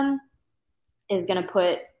cherish them is going to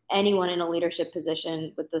put anyone in a leadership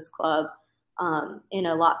position with this club in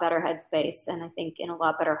a lot better headspace, and I think in a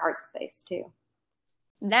lot better heart space too.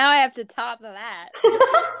 Now I have to top that.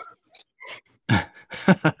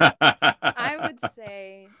 I would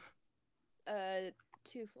say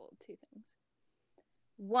two things.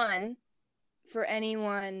 One, for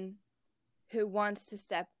anyone who wants to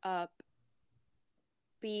step up,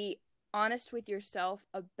 be honest with yourself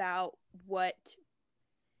about what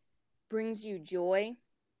brings you joy,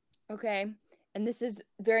 okay? And this is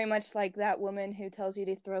very much like that woman who tells you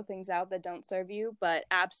to throw things out that don't serve you, but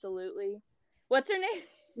absolutely. What's her name?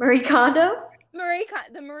 Marie Kondo?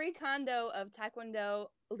 The Marie Kondo of Taekwondo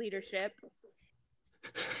leadership.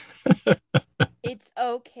 It's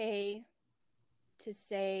okay to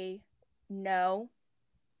say no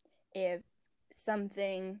if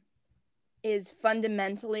something is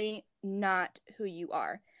fundamentally not who you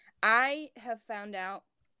are. I have found out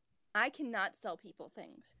I cannot sell people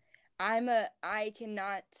things. I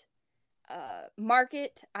cannot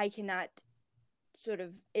market. I cannot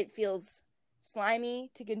it feels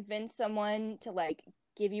slimy to convince someone to like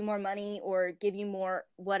give you more money or give you more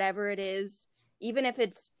whatever it is, even if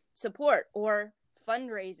it's support or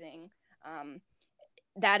fundraising.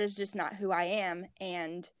 That is just not who I am.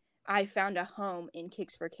 And I found a home in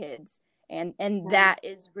Kicks for Kids. And that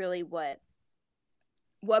is really what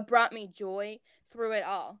brought me joy through it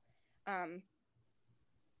all.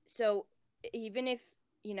 So even if,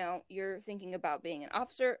 you're thinking about being an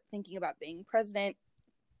officer, thinking about being president,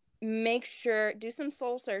 do some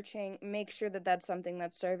soul searching, make sure that that's something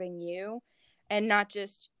that's serving you and not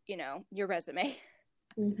just, your resume.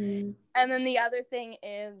 Mm-hmm. And then the other thing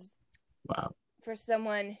is for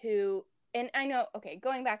someone who, and I know, okay,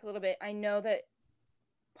 going back a little bit, I know that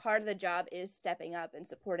part of the job is stepping up and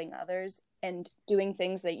supporting others and doing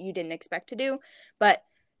things that you didn't expect to do, but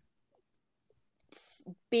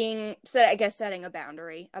setting a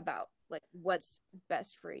boundary about like what's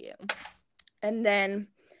best for you. And then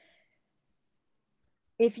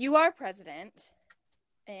if you are president,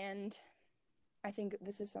 and I think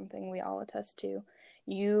this is something we all attest to,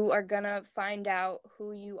 you are gonna find out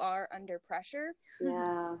who you are under pressure.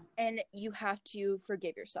 Yeah. And you have to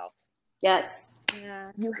forgive yourself. Yes.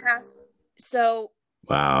 Yeah. You have. So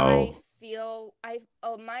Wow.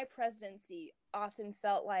 My presidency often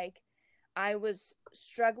felt like I was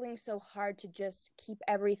struggling so hard to just keep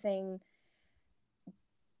everything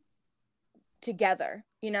together.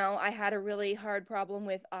 You know, I had a really hard problem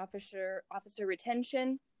with officer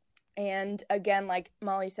retention. And again, like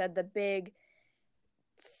Molly said, the big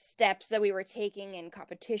steps that we were taking in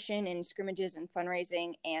competition and scrimmages and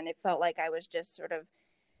fundraising, and it felt like I was just sort of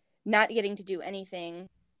not getting to do anything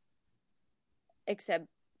except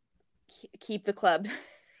keep the club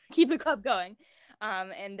going.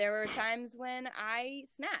 And there were times when I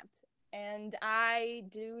snapped, and I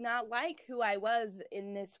do not like who I was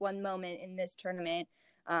in this one moment in this tournament.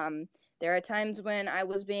 There are times when I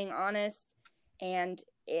was being honest, and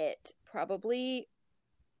it probably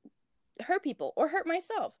hurt people or hurt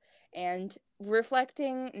myself. And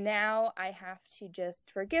reflecting now, I have to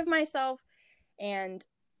just forgive myself and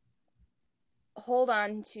hold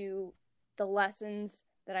on to the lessons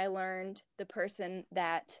that I learned, the person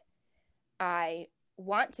that I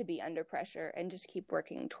want to be under pressure, and just keep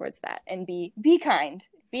working towards that, and be kind.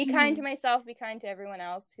 Be kind to myself, be kind to everyone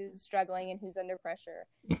else who's struggling and who's under pressure,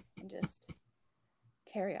 and just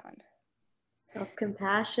carry on.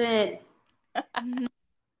 Self-compassion.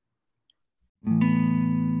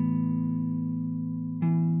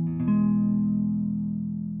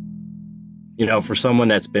 You know, for someone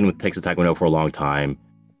that's been with Texas Taekwondo for a long time,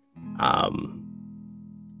 I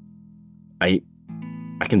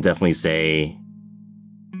can definitely say,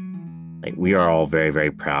 like, we are all very,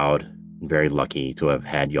 very proud and very lucky to have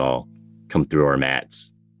had y'all come through our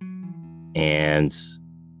mats. And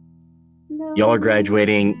y'all are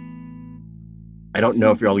graduating. I don't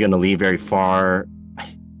know if you're all going to leave very far,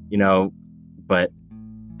 you know, but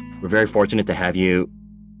we're very fortunate to have you.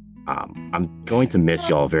 I'm going to miss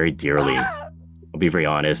y'all very dearly. I'll be very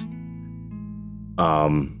honest.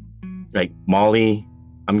 Like Molly,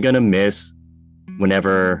 I'm going to miss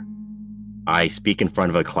whenever I speak in front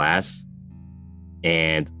of a class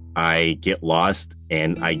and I get lost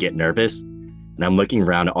and I get nervous and I'm looking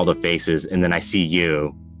around at all the faces, and then I see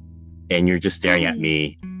you and you're just staring at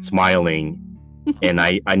me, smiling. And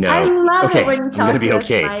I know. I love okay, it when you I'm talk gonna be to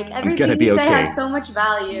okay. us, Mike. I'm gonna Everything be you say okay. has so much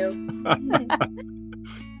value.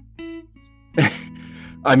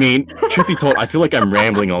 I mean, truth be told, I feel like I'm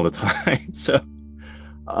rambling all the time. So,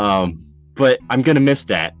 but I'm gonna miss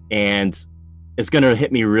that, and it's gonna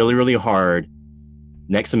hit me really, really hard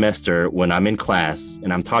next semester when I'm in class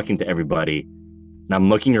and I'm talking to everybody and I'm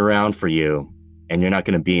looking around for you, and you're not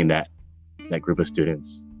gonna be in that group of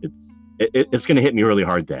students. It's gonna hit me really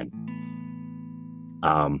hard then.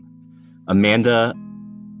 Amanda,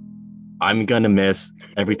 I'm gonna miss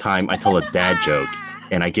every time I tell a dad joke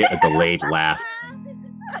and I get a delayed laugh.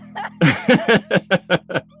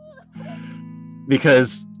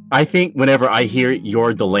 Because I think whenever I hear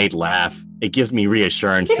your delayed laugh, it gives me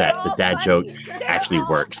reassurance that the dad joke actually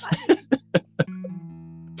works.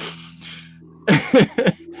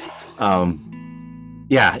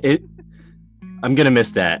 Yeah, I'm gonna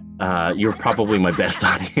miss that. You're probably my best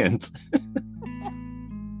audience.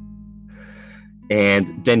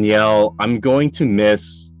 And Danielle, I'm going to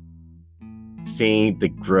miss seeing the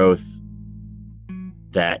growth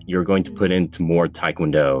that you're going to put into more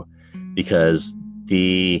Taekwondo, because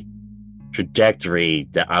the trajectory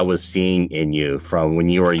that I was seeing in you from when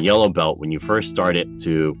you were a yellow belt, when you first started,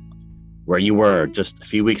 to where you were just a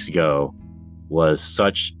few weeks ago, was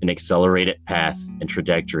such an accelerated path and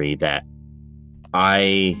trajectory that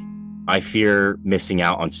I fear missing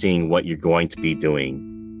out on seeing what you're going to be doing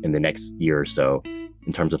in the next year or so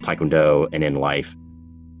in terms of Taekwondo and in life.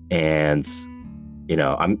 And, you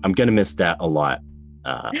know, I'm going to miss that a lot.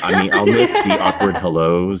 I mean, I'll miss the awkward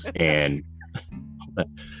hellos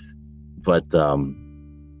but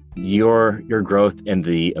your growth in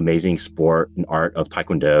the amazing sport and art of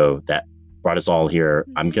Taekwondo that brought us all here,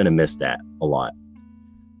 I'm going to miss that a lot.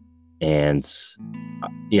 And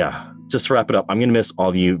yeah, just to wrap it up, I'm going to miss all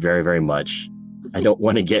of you very, very much. I don't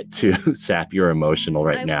want to get too sappy or emotional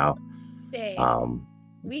right now.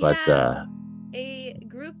 We but have a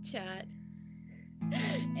group chat,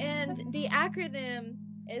 And the acronym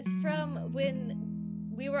is from when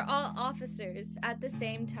we were all officers at the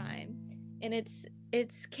same time, and it's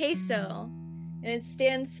QESO, and it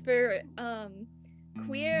stands for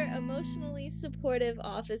Queer Emotionally Supportive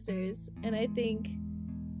Officers. And I think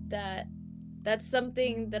that's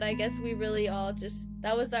something that I guess we really all just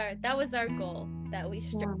that was our goal that we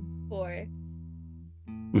strove for.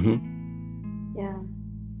 Yeah,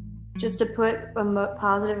 just to put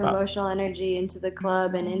positive emotional energy into the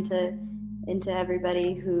club and into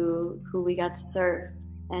everybody who we got to serve.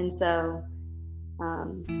 And so I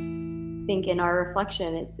think in our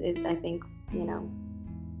reflection, I think, you know,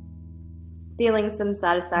 feeling some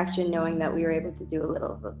satisfaction knowing that we were able to do a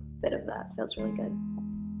little bit of that feels really good.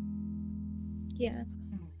 Yeah.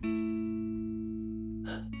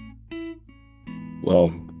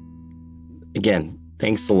 Well, again,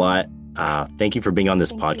 thanks a lot. Thank you for being on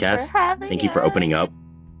this podcast. Thank you for opening up.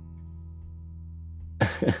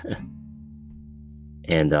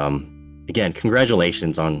 And again,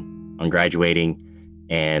 congratulations on graduating.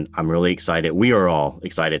 And I'm really excited. We are all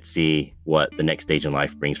excited to see what the next stage in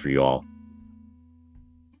life brings for you all.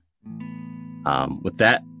 With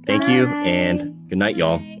that, thank you and good night,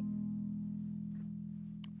 y'all.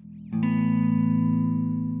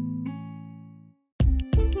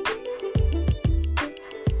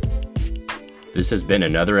 This has been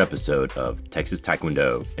another episode of Texas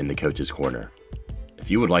Taekwondo in the Coach's Corner. If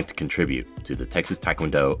you would like to contribute to the Texas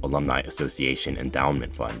Taekwondo Alumni Association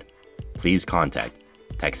Endowment Fund, please contact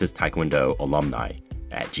Texas Taekwondo Alumni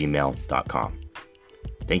at gmail.com.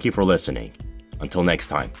 Thank you for listening. Until next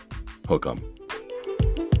time, hook 'em.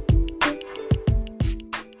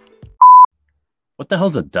 What the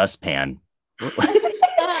hell's a dustpan? Oh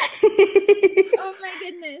my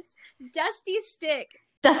goodness. Dusty Stick.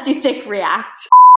 Dusty Stick React.